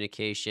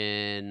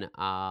miscommunication.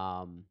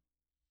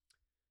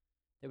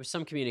 There was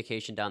some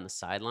communication down the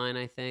sideline,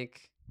 I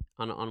think,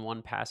 on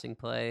one passing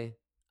play.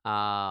 But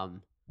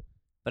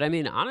I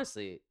mean,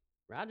 honestly,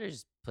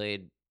 Rodgers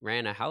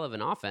ran a hell of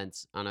an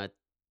offense on a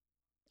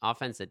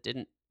offense that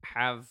didn't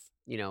have,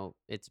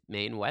 its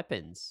main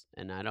weapons.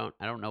 And I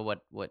don't know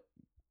what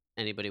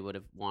anybody would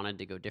have wanted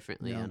to go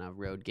differently on a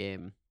road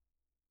game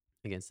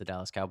against the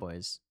Dallas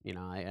Cowboys.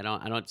 I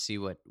don't see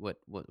what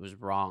was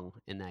wrong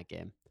in that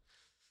game.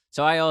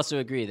 So I also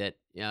agree that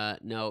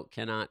no,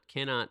 cannot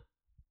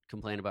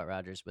complain about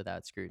Rodgers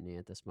without scrutiny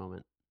at this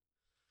moment.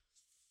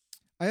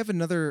 I have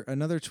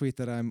another tweet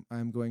that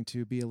I'm going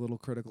to be a little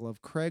critical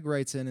of. Craig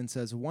writes in and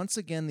says, once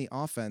again, the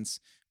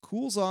offense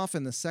cools off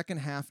in the second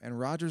half and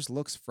Rodgers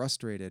looks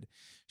frustrated.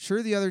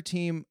 Sure, the other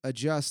team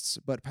adjusts,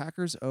 but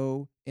Packers'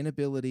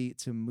 inability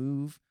to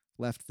move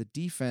left the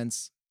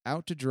defense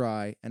out to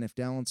dry, and if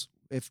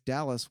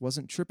Dallas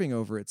wasn't tripping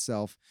over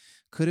itself,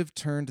 could have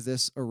turned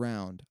this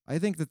around. I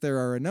think that there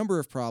are a number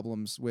of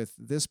problems with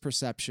this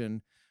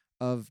perception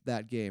of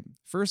that game.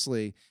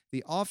 Firstly,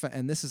 the offense,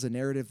 and this is a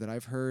narrative that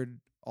I've heard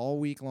all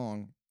week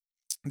long,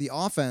 the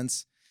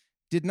offense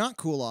did not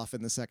cool off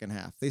in the second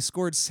half. They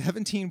scored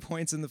 17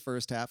 points in the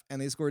first half,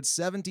 and they scored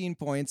 17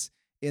 points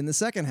in the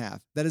second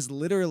half. That is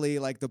literally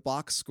like the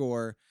box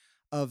score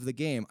of the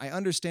game. I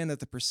understand that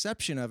the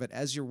perception of it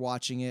as you're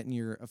watching it and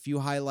you're a few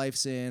high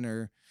lifes in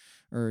or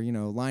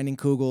lining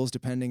kugels,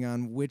 depending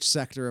on which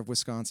sector of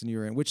Wisconsin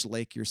you're in, which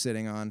lake you're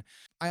sitting on.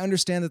 I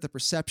understand that the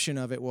perception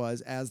of it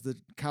was, as the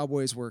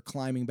Cowboys were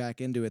climbing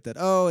back into it, that,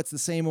 it's the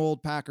same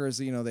old Packers.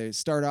 They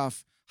start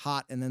off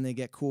hot and then they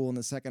get cool in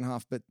the second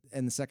half.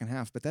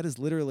 But that is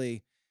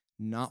literally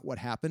not what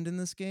happened in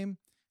this game.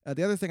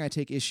 The other thing I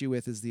take issue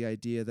with is the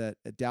idea that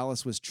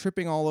Dallas was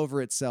tripping all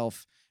over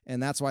itself,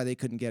 and that's why they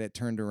couldn't get it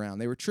turned around.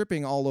 They were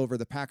tripping all over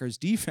the Packers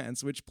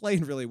defense, which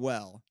played really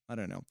well. I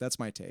don't know. That's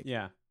my take.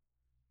 Yeah.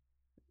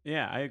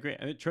 Yeah, I agree.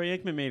 I mean, Troy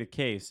Aikman made a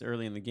case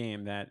early in the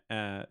game that,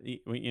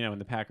 when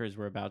the Packers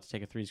were about to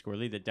take a 3-score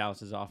lead, that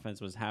Dallas's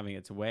offense was having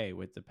its way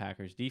with the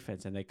Packers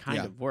defense, and they kind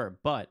of were.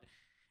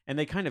 And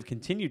they kind of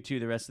continued to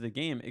the rest of the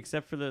game,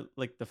 except for the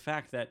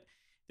fact that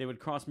they would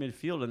cross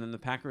midfield and then the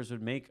Packers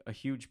would make a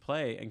huge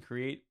play and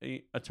create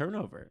a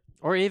turnover.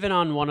 Or even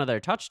on one of their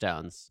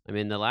touchdowns. I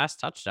mean, the last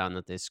touchdown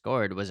that they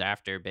scored was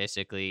after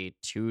basically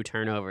 2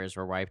 turnovers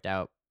were wiped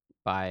out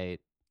by,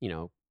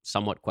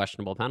 somewhat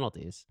questionable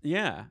penalties.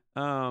 Yeah.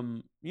 I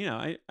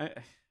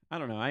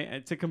don't know.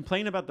 To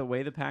complain about the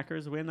way the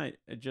Packers win, I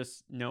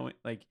just know,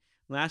 like,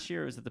 last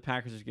year it was that the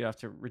Packers would get off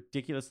to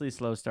ridiculously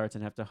slow starts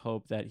and have to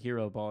hope that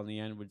hero ball in the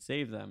end would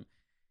save them.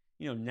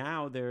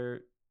 Now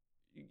they're,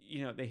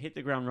 they hit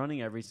the ground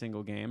running every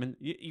single game, and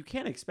you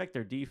can't expect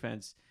their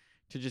defense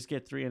to just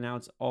get 3 and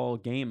outs all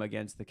game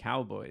against the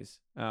Cowboys.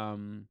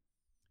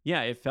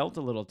 Yeah, it felt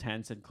a little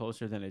tense and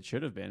closer than it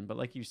should have been. But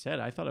like you said,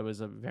 I thought it was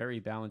a very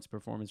balanced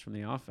performance from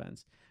the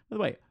offense. By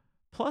the way,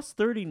 plus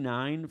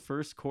 39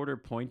 first quarter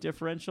point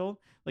differential.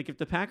 Like if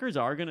the Packers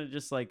are going to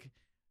just like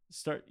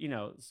start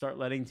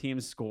letting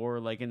teams score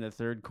like in the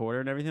third quarter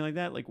and everything like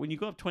that, like when you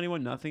go up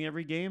 21-0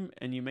 every game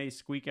and you may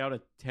squeak out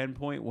a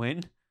 10-point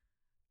win,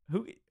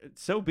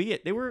 so be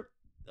it. They were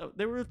a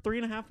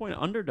 3.5 point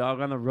underdog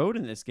on the road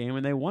in this game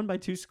and they won by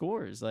 2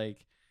 scores.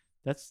 Like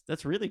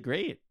that's really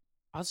great.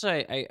 Also,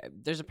 I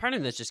there's a part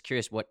of me that's just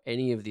curious what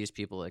any of these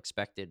people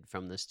expected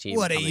from this team.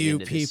 What do coming you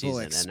into this people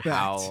season expect? And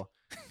how?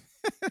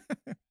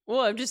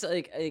 Well, I'm just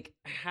like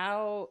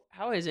how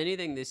has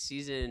anything this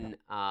season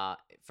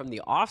from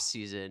the off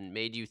season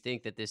made you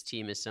think that this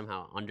team is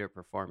somehow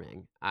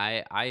underperforming?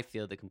 I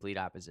feel the complete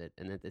opposite,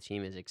 and that the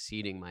team is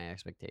exceeding my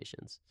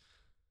expectations.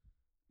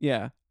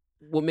 Yeah.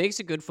 What makes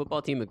a good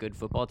football team,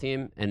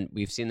 and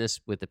we've seen this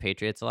with the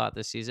Patriots a lot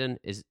this season,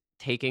 is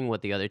taking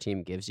what the other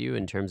team gives you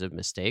in terms of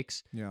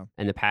mistakes. Yeah.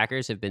 And the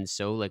Packers have been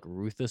so like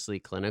ruthlessly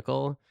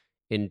clinical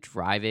in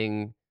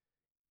driving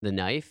the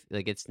knife.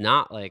 Like it's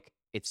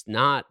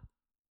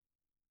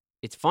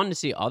fun to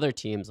see other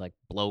teams like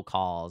blow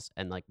calls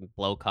and like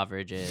blow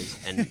coverages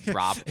and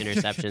drop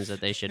interceptions that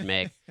they should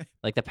make.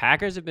 Like the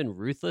Packers have been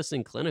ruthless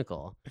and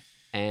clinical.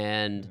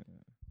 And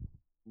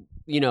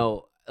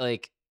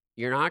like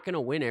you're not going to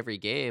win every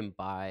game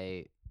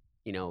by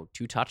 2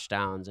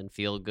 touchdowns and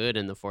feel good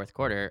in the fourth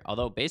quarter.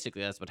 Although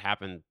basically that's what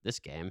happened this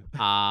game.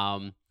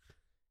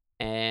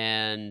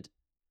 And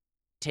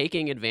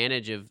taking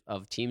advantage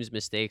of teams'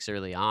 mistakes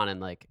early on and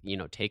like,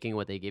 taking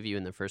what they give you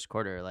in the first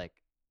quarter, like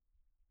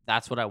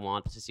that's what I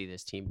want to see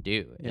this team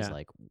do is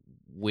like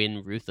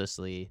win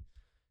ruthlessly,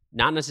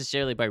 not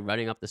necessarily by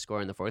running up the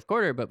score in the fourth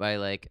quarter, but by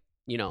like,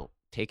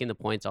 taking the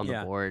points on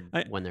the board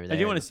when they're there. I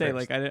do want to say,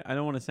 like, I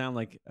don't want to sound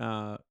like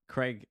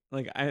Craig.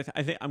 Like, I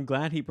think I'm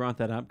glad he brought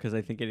that up because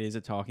I think it is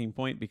a talking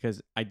point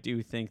because I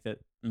do think that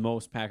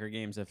most Packer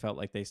games have felt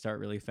like they start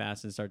really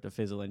fast and start to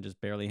fizzle and just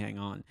barely hang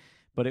on.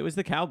 But it was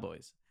the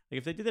Cowboys. Like,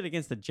 if they did that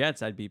against the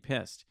Jets, I'd be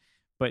pissed.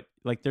 But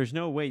like, there's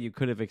no way you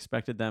could have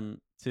expected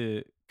them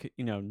to,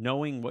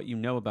 knowing what you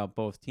know about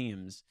both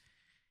teams.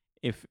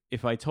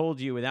 If I told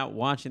you without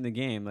watching the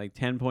game, like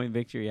 10-point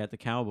victory at the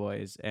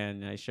Cowboys,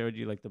 and I showed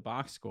you like the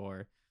box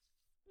score,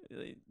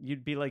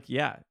 you'd be like,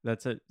 yeah,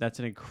 that's an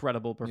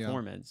incredible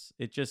performance.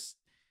 Yeah. It just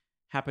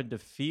happened to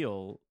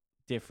feel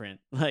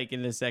different, like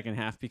in the second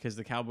half because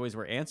the Cowboys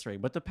were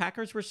answering, but the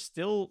Packers were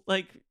still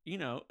like,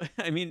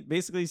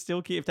 basically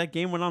still key. If that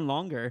game went on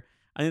longer,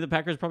 I think the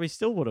Packers probably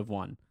still would have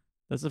won.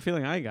 That's the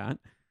feeling I got.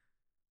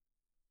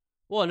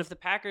 Well, and if the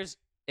Packers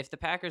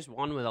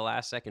won with a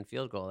last-second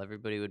field goal,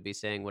 everybody would be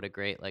saying what a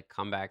great like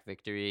comeback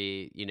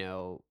victory.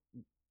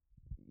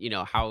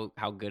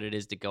 How good it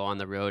is to go on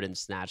the road and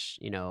snatch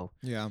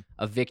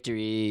a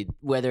victory,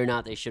 whether or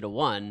not they should have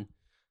won.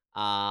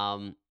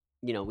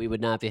 We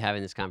would not be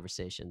having this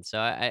conversation.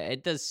 So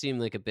it does seem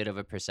like a bit of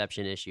a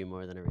perception issue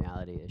more than a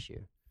reality issue.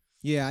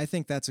 Yeah, I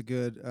think that's a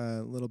good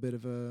little bit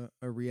of a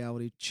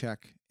reality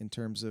check in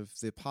terms of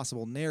the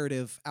possible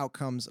narrative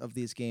outcomes of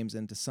these games.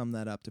 And to sum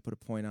that up, to put a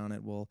point on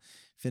it, we'll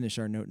finish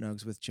our note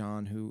nugs with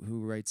John,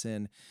 who writes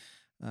in,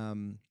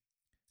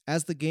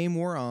 as the game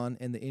wore on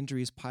and the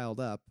injuries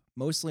piled up,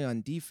 mostly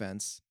on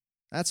defense,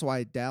 that's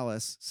why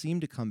Dallas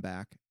seemed to come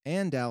back,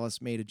 and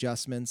Dallas made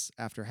adjustments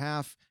after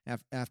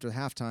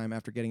halftime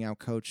after getting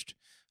out-coached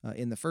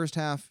in the first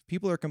half.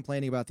 People are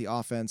complaining about the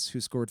offense,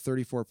 who scored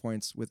 34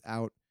 points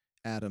without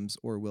Adams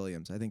or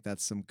Williams. I think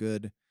that's some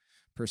good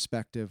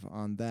perspective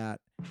on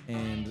that.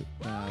 And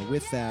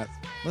with that,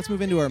 let's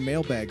move into our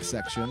mailbag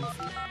section.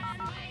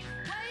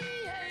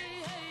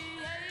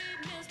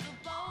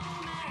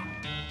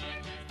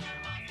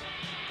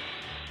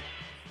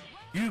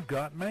 You've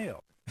got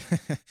mail.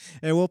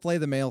 And we'll play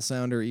the mail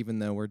sounder, even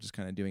though we're just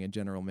kind of doing a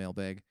general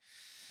mailbag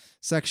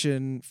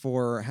section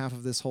for half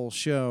of this whole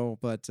show.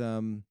 But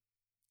you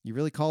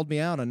really called me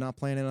out on not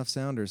playing enough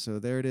sounders. So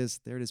there it is.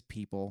 There it is,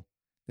 people.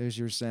 There's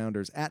your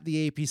sounders. At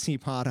the APC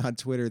Pod on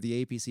Twitter,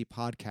 the APC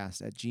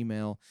Podcast at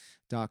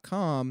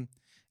gmail.com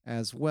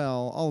as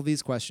well. All of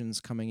these questions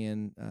coming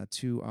in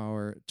to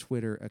our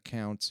Twitter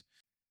account.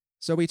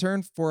 So we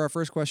turn for our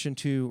first question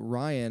to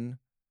Ryan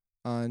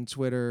on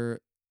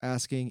Twitter,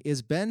 asking,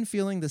 is Ben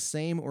feeling the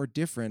same or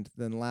different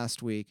than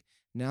last week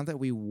now that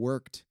we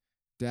worked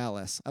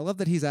Dallas? I love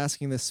that he's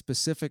asking this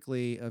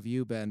specifically of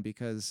you, Ben,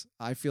 because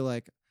I feel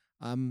like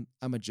I'm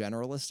a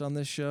generalist on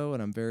this show,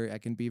 and I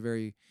can be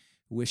very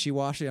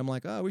wishy-washy. I'm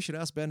like, oh, we should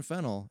ask Ben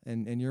Fennell.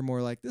 And you're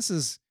more like, this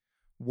is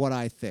what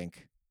I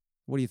think.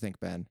 What do you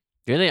think, Ben?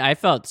 Really? I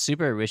felt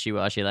super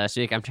wishy-washy last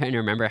week. I'm trying to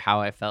remember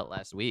how I felt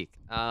last week.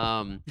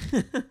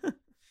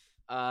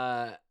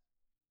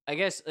 I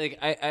guess like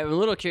I'm a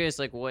little curious,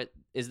 like what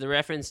is the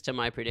reference to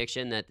my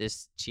prediction that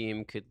this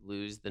team could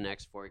lose the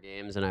next 4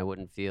 games and I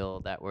wouldn't feel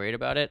that worried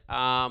about it?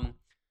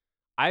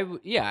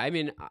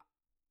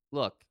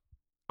 Look,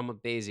 I'm a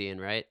Bayesian,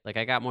 right? Like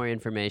I got more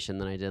information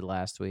than I did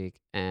last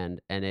week, and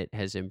it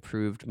has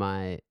improved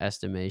my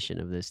estimation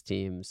of this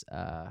team's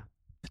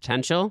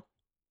potential.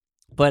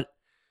 But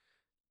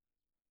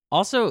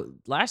Also,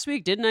 last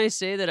week, didn't I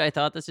say that I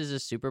thought this is a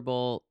Super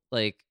Bowl,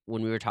 like,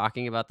 when we were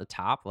talking about the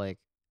top, like,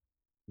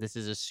 this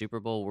is a Super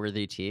Bowl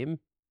worthy team?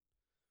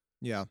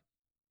 Yeah.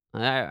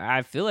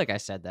 I feel like I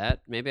said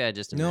that. Maybe I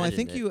just No, I imagined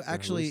think it you or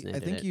actually, I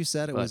hallucinated think it, you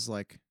said it but- was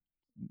like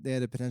they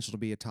had the potential to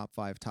be a top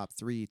 5, top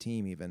 3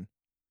 team even.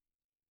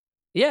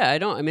 Yeah, I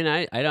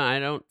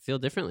don't feel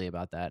differently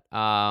about that.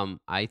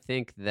 I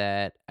think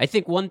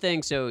one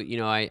thing, so,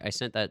 I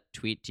sent that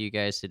tweet to you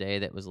guys today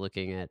that was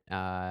looking at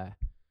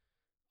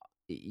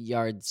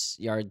yards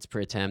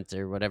per attempt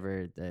or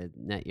whatever, the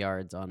net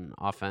yards on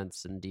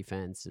offense and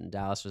defense, and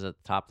Dallas was at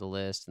the top of the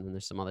list, and then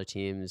there's some other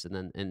teams,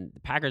 and the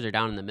Packers are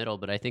down in the middle.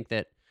 But I think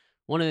that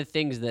one of the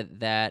things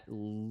that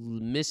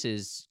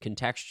misses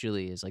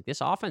contextually is, like, this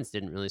offense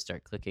didn't really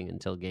start clicking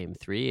until game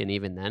 3, and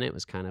even then it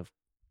was kind of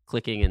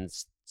clicking in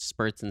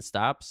spurts and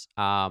stops.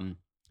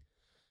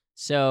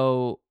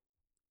 So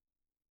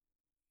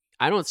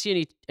I don't see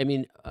any. I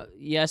mean,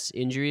 yes,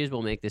 injuries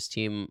will make this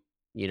team,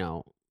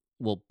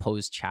 will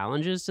pose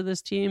challenges to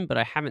this team, but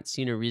I haven't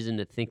seen a reason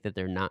to think that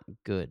they're not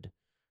good.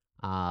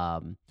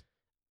 And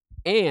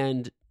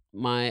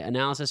my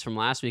analysis from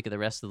last week of the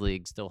rest of the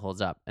league still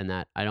holds up, and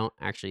that I don't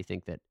actually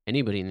think that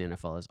anybody in the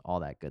NFL is all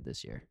that good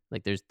this year.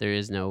 Like, there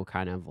is no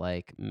kind of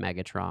like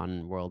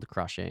Megatron world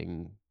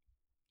crushing,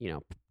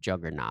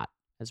 juggernaut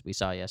as we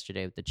saw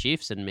yesterday with the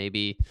Chiefs, and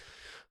maybe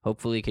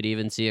hopefully could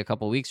even see a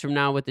couple weeks from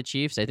now with the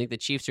Chiefs. I think the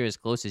Chiefs are as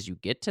close as you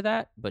get to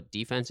that, but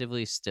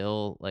defensively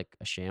still like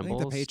a I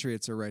shambles. think the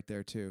Patriots are right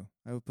there too.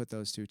 I would put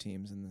those two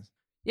teams in this.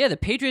 Yeah, the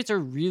Patriots are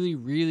really,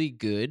 really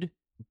good,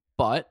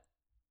 but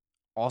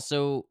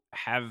also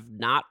have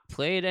not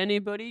played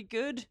anybody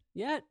good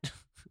yet.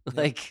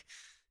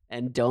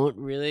 And don't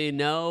really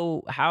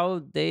know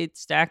how they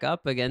stack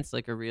up against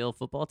like a real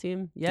football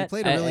team yet.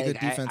 They played a really good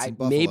defense in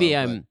Buffalo. Maybe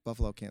but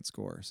Buffalo can't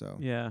score, so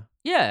Yeah.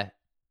 Yeah,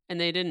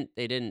 and they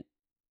didn't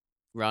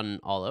run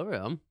all over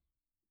them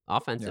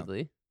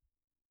offensively.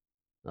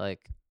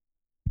 Like,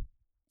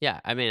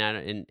 yeah, I mean, I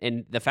don't,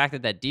 and the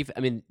fact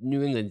that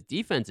New England's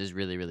defense is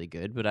really, really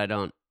good, but I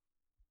don't,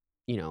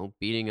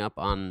 beating up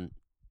on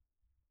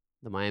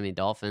the Miami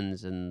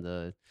Dolphins and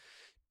the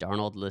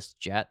Darnold-less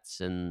Jets,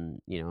 and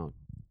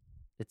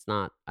it's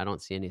not. I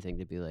don't see anything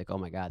to be like, oh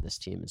my God, this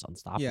team is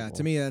unstoppable. yeah,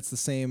 to me that's the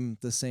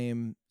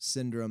same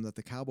syndrome that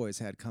the Cowboys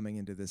had coming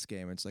into this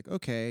game. It's like,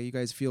 okay, you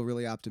guys feel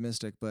really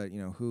optimistic, but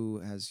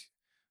who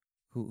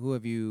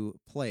have you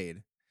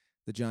played?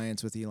 The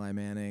Giants with Eli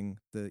Manning,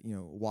 the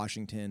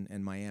Washington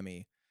and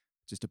Miami,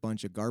 just a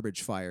bunch of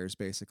garbage fires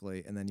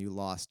basically, and then you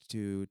lost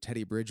to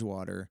Teddy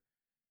Bridgewater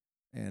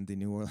and the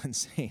New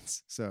Orleans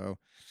Saints. So,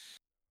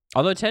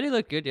 although Teddy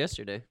looked good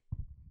yesterday.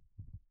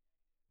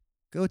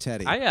 Go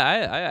Teddy.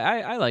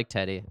 I like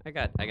Teddy. I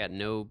got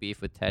no beef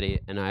with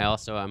Teddy, and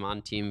I'm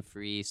on team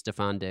free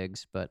Stephon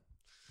Diggs, but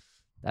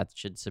that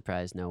should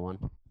surprise no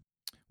one.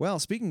 Well,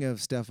 speaking of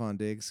Stephon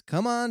Diggs,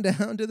 come on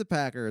down to the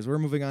Packers. We're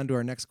moving on to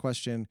our next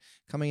question,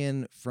 coming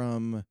in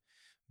from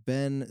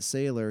Ben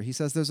Saylor. He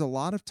says there's a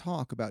lot of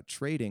talk about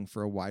trading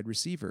for a wide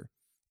receiver.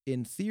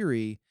 In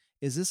theory,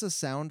 is this a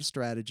sound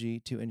strategy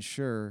to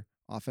ensure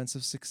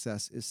offensive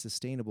success is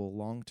sustainable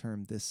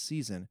long-term this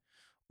season?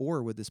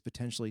 Or would this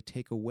potentially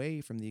take away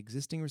from the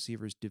existing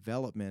receiver's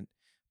development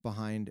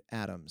behind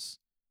Adams?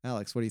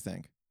 Alex, what do you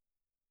think?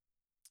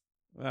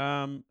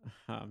 Oh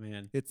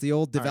man, It's the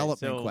old All right,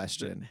 development so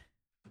question.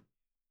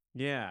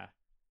 Yeah.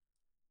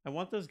 I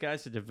want those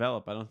guys to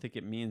develop. I don't think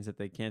it means that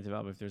they can't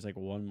develop if there's like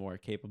one more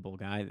capable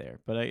guy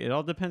there. But it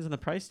all depends on the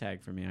price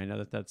tag for me. I know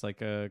that that's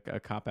like a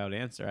cop-out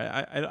answer.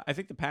 I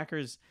think the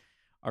Packers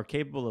are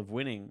capable of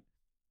winning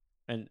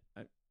and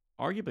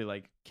arguably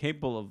like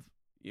capable of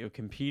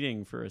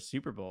competing for a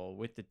Super Bowl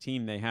with the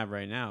team they have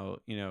right now,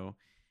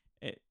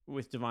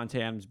 with Devontae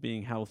Adams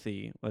being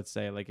healthy, let's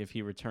say, like if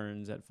he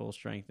returns at full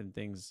strength and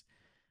things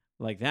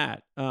like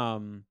that.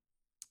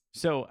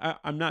 So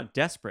I'm not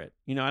desperate.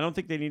 I don't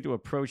think they need to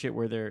approach it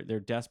where they're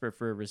desperate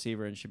for a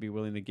receiver and should be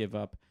willing to give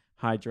up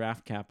high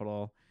draft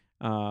capital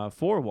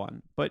for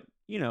one. But,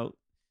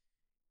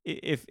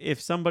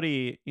 if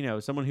somebody,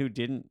 someone who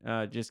didn't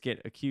just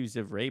get accused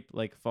of rape,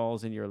 like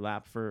falls in your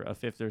lap for a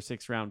 5th or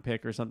 6th round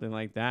pick or something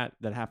like that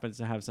happens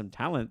to have some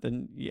talent,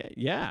 then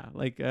yeah,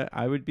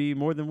 I would be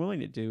more than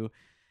willing to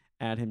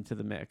add him to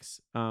the mix.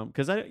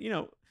 Because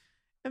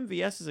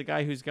MVS is a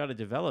guy who's got to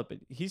develop, but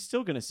he's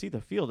still going to see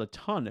the field a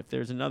ton if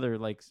there's another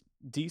like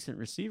decent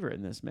receiver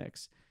in this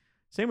mix.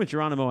 Same with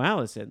Geronimo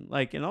Allison.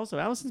 And also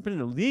Allison's been in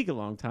the league a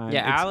long time.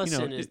 Yeah,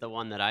 Allison is the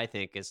one that I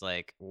think is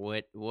like,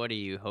 what are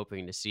you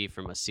hoping to see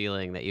from a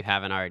ceiling that you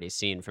haven't already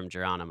seen from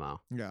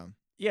Geronimo? Yeah.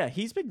 Yeah,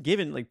 he's been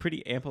given like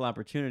pretty ample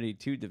opportunity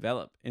to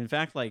develop. In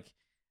fact,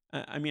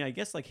 I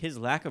guess like his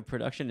lack of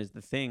production is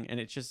the thing,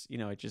 and it's just,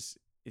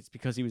 it's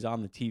because he was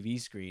on the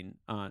TV screen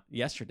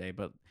yesterday,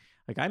 but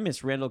like I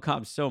miss Randall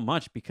Cobb so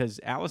much because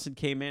Allison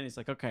came in. It's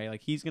like, okay,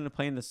 like he's going to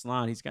play in the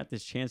slot. He's got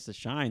this chance to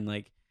shine.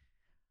 Like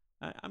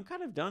I'm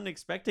kind of done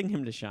expecting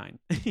him to shine.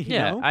 you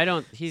know? I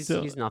don't. He's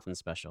nothing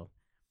special.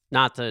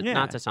 Not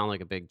to sound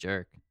like a big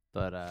jerk,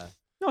 but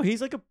No,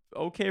 he's like a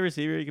okay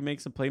receiver. He can make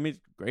some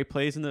great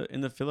plays in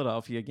the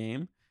Philadelphia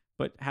game.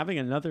 But having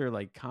another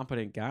like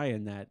competent guy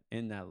in that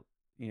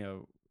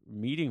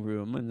meeting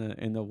room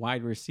in the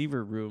wide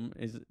receiver room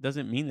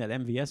doesn't mean that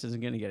MVS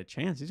isn't going to get a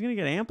chance. He's going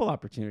to get ample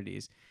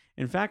opportunities.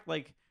 In fact,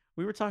 like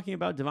we were talking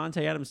about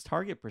Devontae Adams'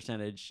 target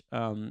percentage,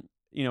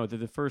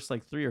 the first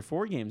like 3 or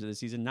 4 games of the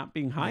season not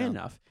being high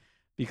enough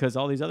because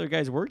all these other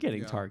guys were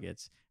getting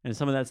targets, and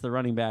some of that's the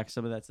running backs,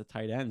 some of that's the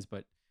tight ends.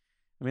 But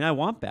I mean, I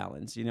want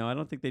balance. I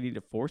don't think they need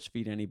to force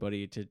feed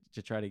anybody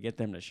to try to get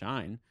them to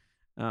shine.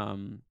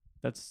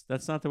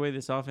 That's not the way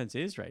this offense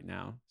is right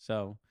now.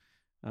 So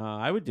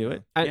I would do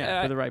it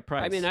for the right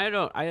price. I mean,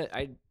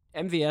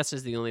 MVS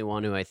is the only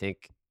one who I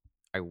think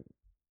I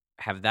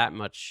have that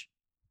much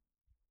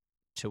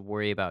to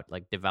worry about,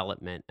 like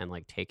development and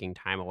like taking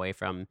time away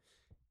from.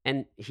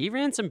 And he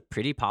ran some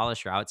pretty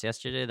polished routes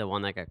yesterday. The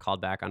one that got called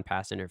back on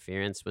pass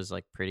interference was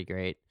like pretty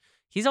great.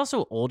 He's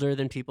also older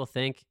than people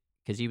think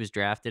because he was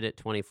drafted at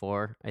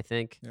 24, I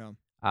think. Yeah.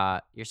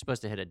 You're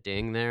supposed to hit a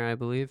ding there, I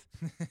believe.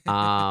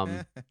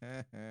 So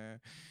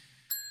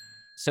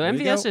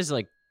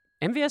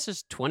MVS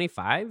is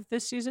 25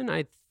 this season,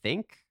 I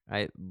think.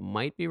 I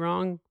might be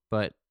wrong,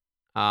 but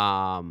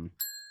and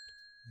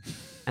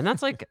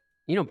that's like,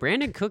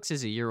 Brandon Cooks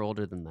is a year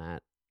older than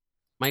that.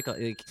 Michael,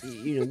 like,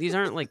 these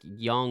aren't like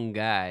young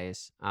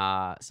guys,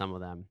 some of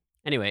them.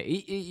 Anyway,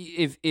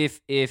 if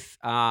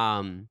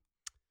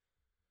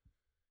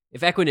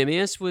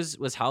Equanimous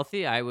was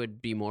healthy, I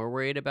would be more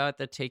worried about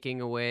the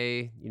taking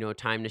away,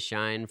 time to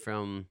shine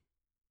from,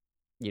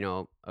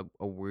 a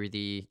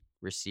worthy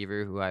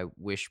receiver who I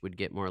wish would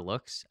get more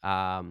looks.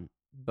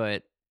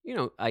 But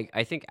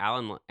I think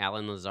Alan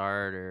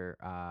Lazard or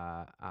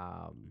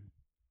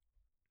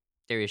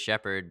Darius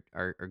Shepard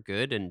are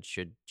good and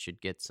should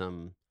get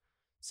some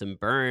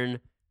burn.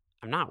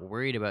 I'm not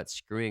worried about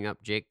screwing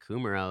up Jake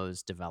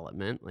Kumerow's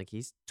development. Like,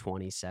 he's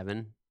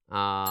 27.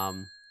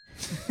 Thank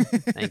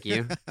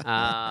you.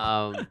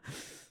 I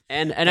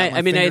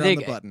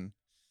think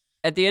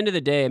at the end of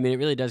the day, I mean, it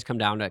really does come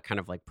down to kind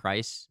of like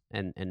price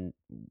and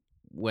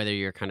whether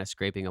you're kind of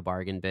scraping a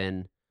bargain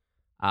bin.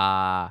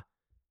 I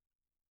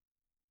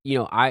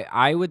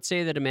would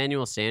say that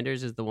Emmanuel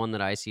Sanders is the one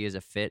that I see as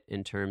a fit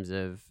in terms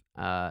of,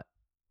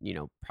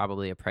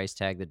 probably a price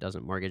tag that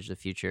doesn't mortgage the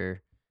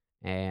future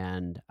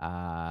and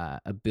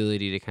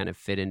ability to kind of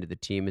fit into the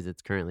team as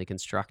it's currently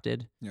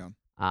constructed. Yeah.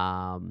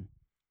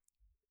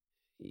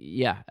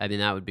 Yeah, I mean,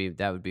 that would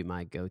be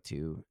my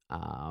go-to.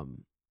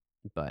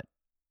 But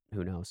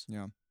who knows?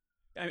 Yeah.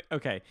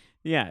 Okay.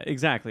 Yeah,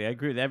 exactly. I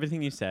agree with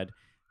everything you said.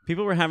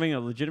 People were having a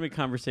legitimate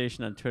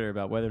conversation on Twitter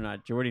about whether or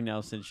not Jordy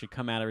Nelson should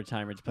come out of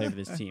retirement to play for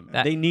this team.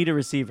 They need a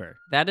receiver.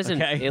 That is an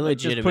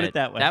illegitimate. Just put it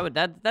that way.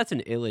 That's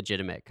an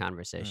illegitimate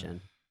conversation.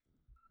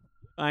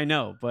 I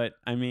know, but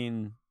I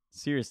mean,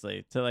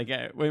 seriously, to like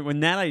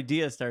when that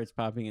idea starts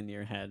popping into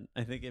your head,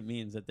 I think it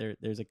means that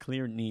there's a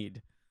clear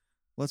need.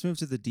 Let's move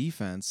to the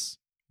defense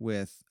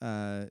with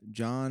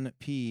John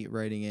P.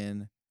 writing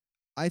in.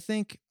 I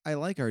think I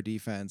like our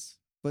defense,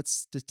 but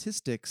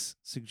statistics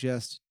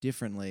suggest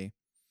differently.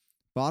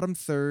 Bottom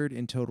third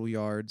in total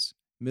yards,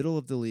 middle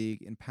of the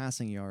league in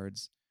passing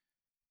yards,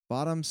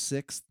 bottom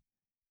sixth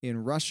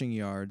in rushing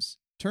yards.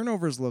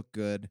 Turnovers look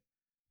good,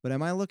 but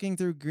am I looking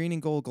through green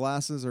and gold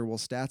glasses, or will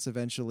stats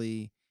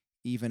eventually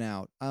even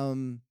out?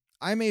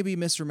 I may be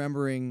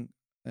misremembering,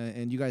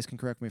 and you guys can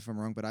correct me if I'm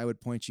wrong, but I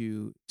would point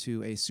you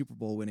to a Super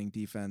Bowl winning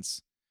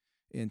defense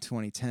in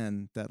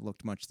 2010 that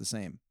looked much the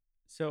same.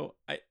 So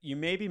you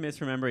may be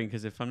misremembering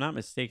because if I'm not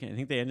mistaken, I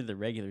think they ended the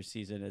regular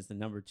season as the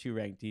number 2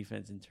 ranked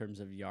defense in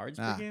terms of yards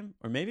per game,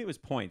 or maybe it was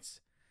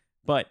points.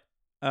 But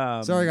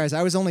sorry, guys,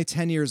 I was only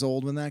 10 years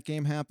old when that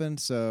game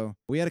happened. So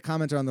we had a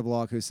commenter on the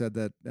blog who said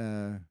that,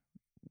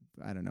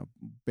 I don't know,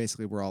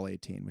 basically we're all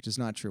 18, which is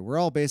not true. We're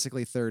all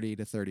basically 30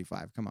 to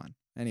 35. Come on.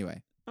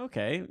 Anyway.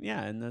 Okay.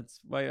 Yeah. And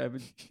that's why I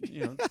would,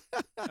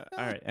 all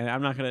right. And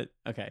I'm not going to,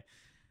 okay.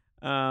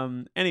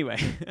 Anyway,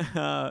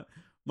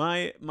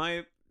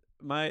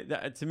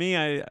 to me,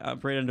 I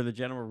operate under the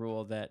general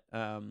rule that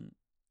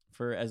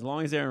for as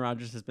long as Aaron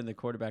Rodgers has been the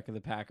quarterback of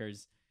the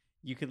Packers,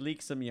 you could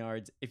leak some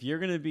yards. If you're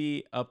going to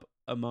be up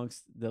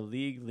amongst the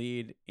league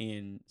lead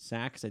in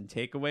sacks and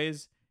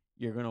takeaways,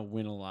 you're going to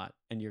win a lot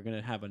and you're going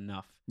to have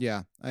enough.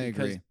 Yeah, I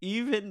agree. Because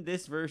even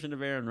this version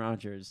of Aaron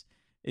Rodgers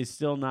is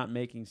still not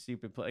making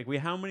stupid plays. Like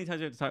how many times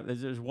we have to talk?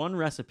 There's one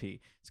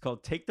recipe. It's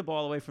called take the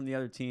ball away from the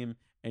other team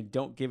and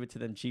don't give it to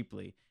them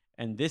cheaply.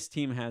 And this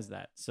team has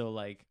that. So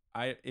like,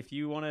 if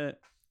you want to,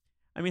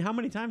 I mean, how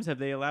many times have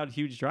they allowed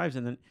huge drives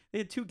and then they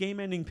had 2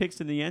 game-ending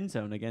picks in the end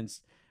zone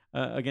against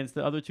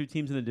the other 2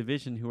 teams in the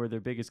division who are their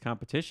biggest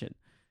competition?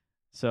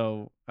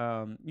 So,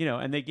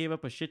 and they gave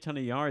up a shit ton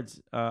of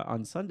yards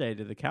on Sunday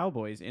to the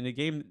Cowboys in a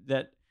game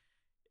that,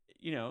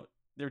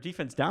 their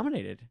defense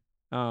dominated.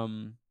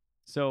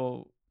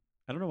 So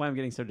I don't know why I'm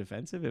getting so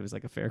defensive. It was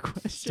like a fair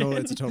question.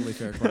 It's a totally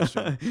fair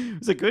question. It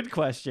was a good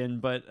question,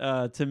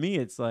 but to me,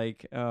 it's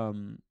like,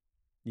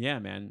 yeah,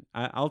 man,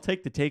 I'll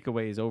take the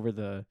takeaways over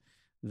the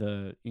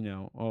the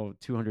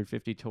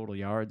 250 total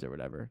yards or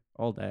whatever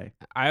all day.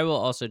 I will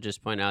also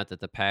just point out that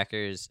the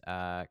Packers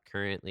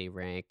currently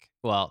rank,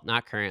 well,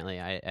 not currently.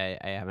 I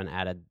haven't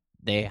added.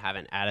 They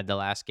haven't added the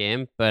last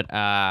game, but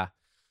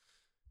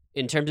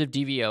in terms of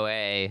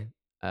DVOA,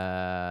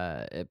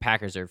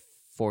 Packers are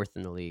fourth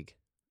in the league,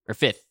 or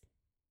fifth,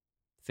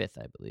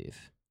 I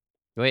believe.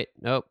 Wait,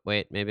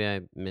 maybe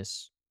I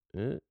miss.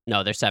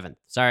 No, they're seventh.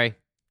 Sorry.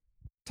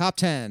 Top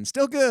 10,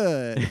 still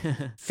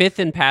good. Fifth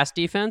in pass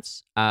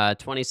defense,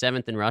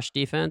 27th in rush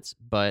defense.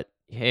 But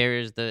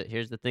here's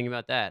the thing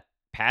about that: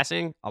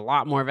 passing a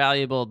lot more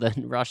valuable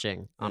than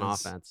rushing on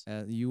offense.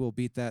 You will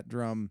beat that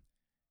drum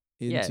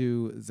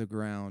into the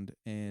ground,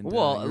 and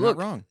well, you're look,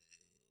 not wrong.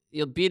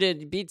 You'll beat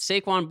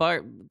Saquon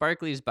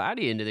Barkley's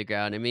body into the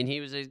ground. I mean,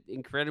 he was an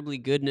incredibly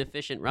good and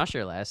efficient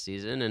rusher last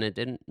season, and it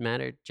didn't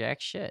matter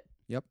jack shit.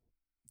 Yep,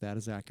 that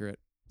is accurate.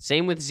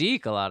 Same with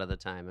Zeke a lot of the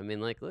time. I mean,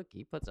 like, look,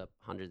 he puts up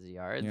hundreds of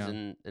yards, Yeah.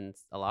 and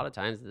a lot of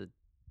times the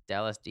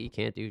Dallas D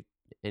can't do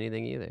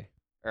anything either.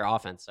 Or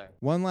offense, sorry.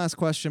 One last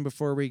question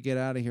before we get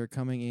out of here,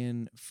 coming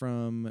in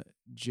from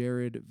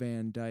Jared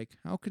Van Dyke.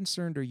 How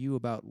concerned are you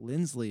about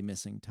Lindsley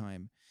missing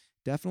time?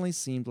 Definitely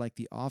seemed like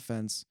the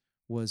offense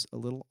was a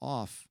little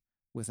off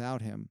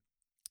without him.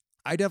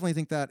 I definitely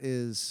think that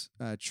is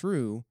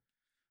true,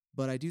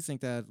 but I do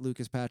think that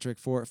Lucas Patrick,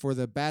 for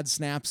the bad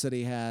snaps that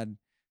he had,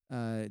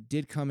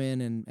 did come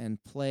in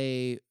and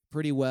play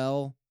pretty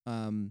well.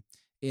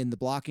 In the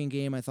blocking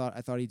game, I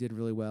thought he did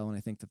really well, and I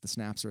think that the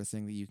snaps are a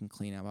thing that you can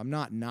clean up. I'm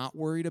not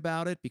worried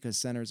about it because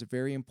center is a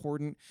very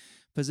important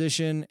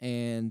position,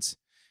 and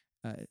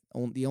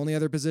the only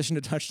other position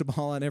to touch the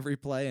ball on every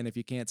play, and if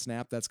you can't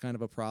snap, that's kind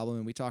of a problem.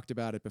 And we talked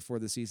about it before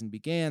the season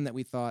began that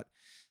we thought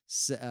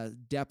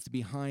depth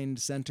behind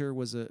center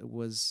was a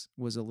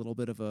little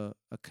bit of a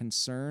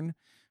concern,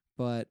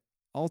 but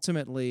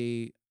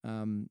ultimately,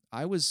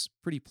 I was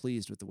pretty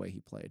pleased with the way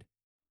he played.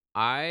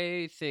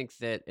 I think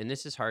that, and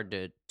this is hard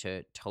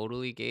to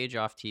totally gauge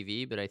off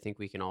TV, but I think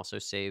we can also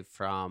say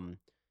from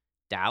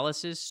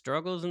Dallas's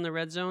struggles in the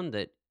red zone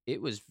that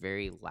it was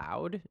very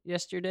loud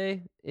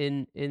yesterday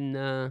in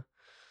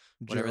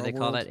whatever they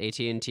call that,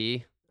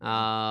 AT&T.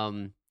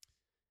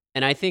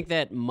 And I think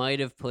that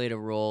might have played a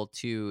role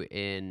too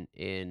in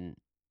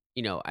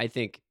I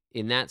think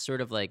in that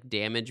sort of like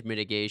damage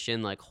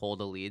mitigation, like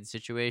hold a lead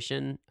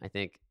situation. I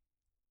think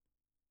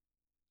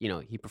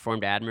he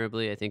performed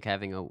admirably. I think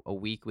having a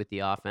week with the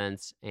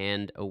offense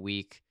and a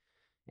week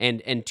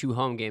and 2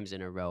 home games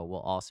in a row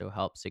will also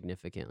help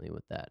significantly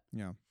with that.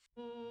 Yeah.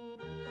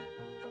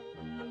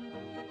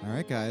 All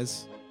right,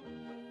 guys.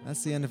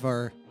 That's the end of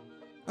our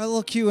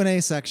little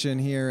Q&A section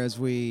here as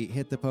we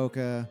hit the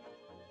polka,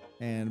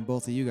 and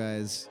both of you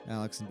guys,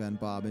 Alex and Ben,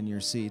 Bob, in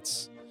your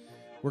seats.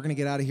 We're going to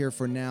get out of here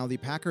for now. The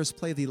Packers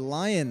play the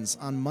Lions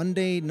on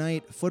Monday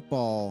Night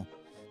Football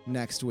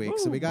next week. Ooh.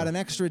 So we got an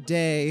extra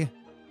day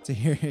to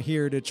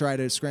here to try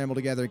to scramble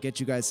together, get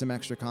you guys some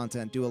extra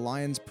content, do a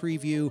Lions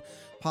preview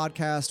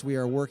podcast. We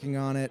are working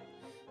on it.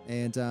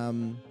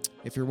 And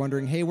if you're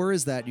wondering, hey, where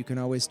is that? You can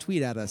always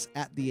tweet at us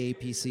at the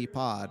APC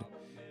pod.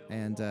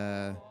 And,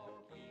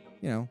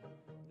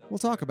 we'll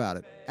talk about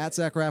it. At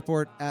Zach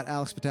Rapport, at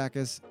Alex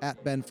Patakis,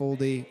 at Ben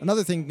Foldy.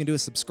 Another thing you can do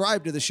is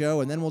subscribe to the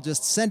show, and then we'll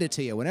just send it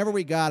to you. Whenever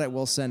we got it,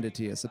 we'll send it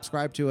to you.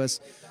 Subscribe to us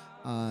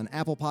on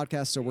Apple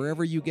Podcasts or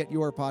wherever you get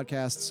your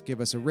podcasts. Give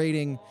us a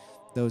rating.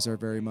 Those are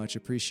very much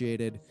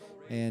appreciated.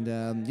 And,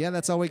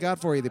 that's all we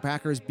got for you. The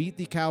Packers beat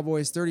the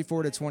Cowboys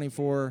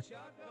 34-24.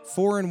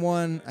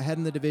 4-1 ahead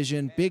in the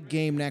division. Big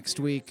game next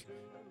week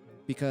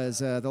because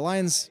the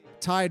Lions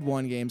tied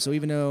one game. So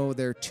even though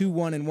they're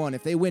 2-1-1,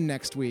 if they win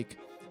next week,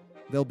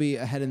 they'll be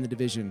ahead in the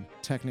division,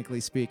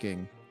 technically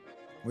speaking,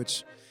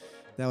 which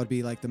that would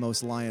be like the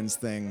most Lions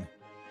thing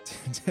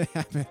to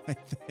happen, I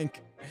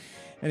think.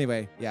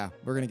 Anyway, yeah,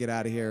 we're going to get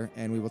out of here,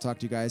 and we will talk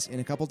to you guys in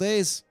a couple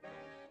days.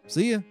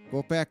 See ya.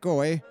 Go Pack,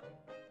 go, eh?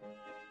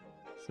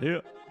 See ya.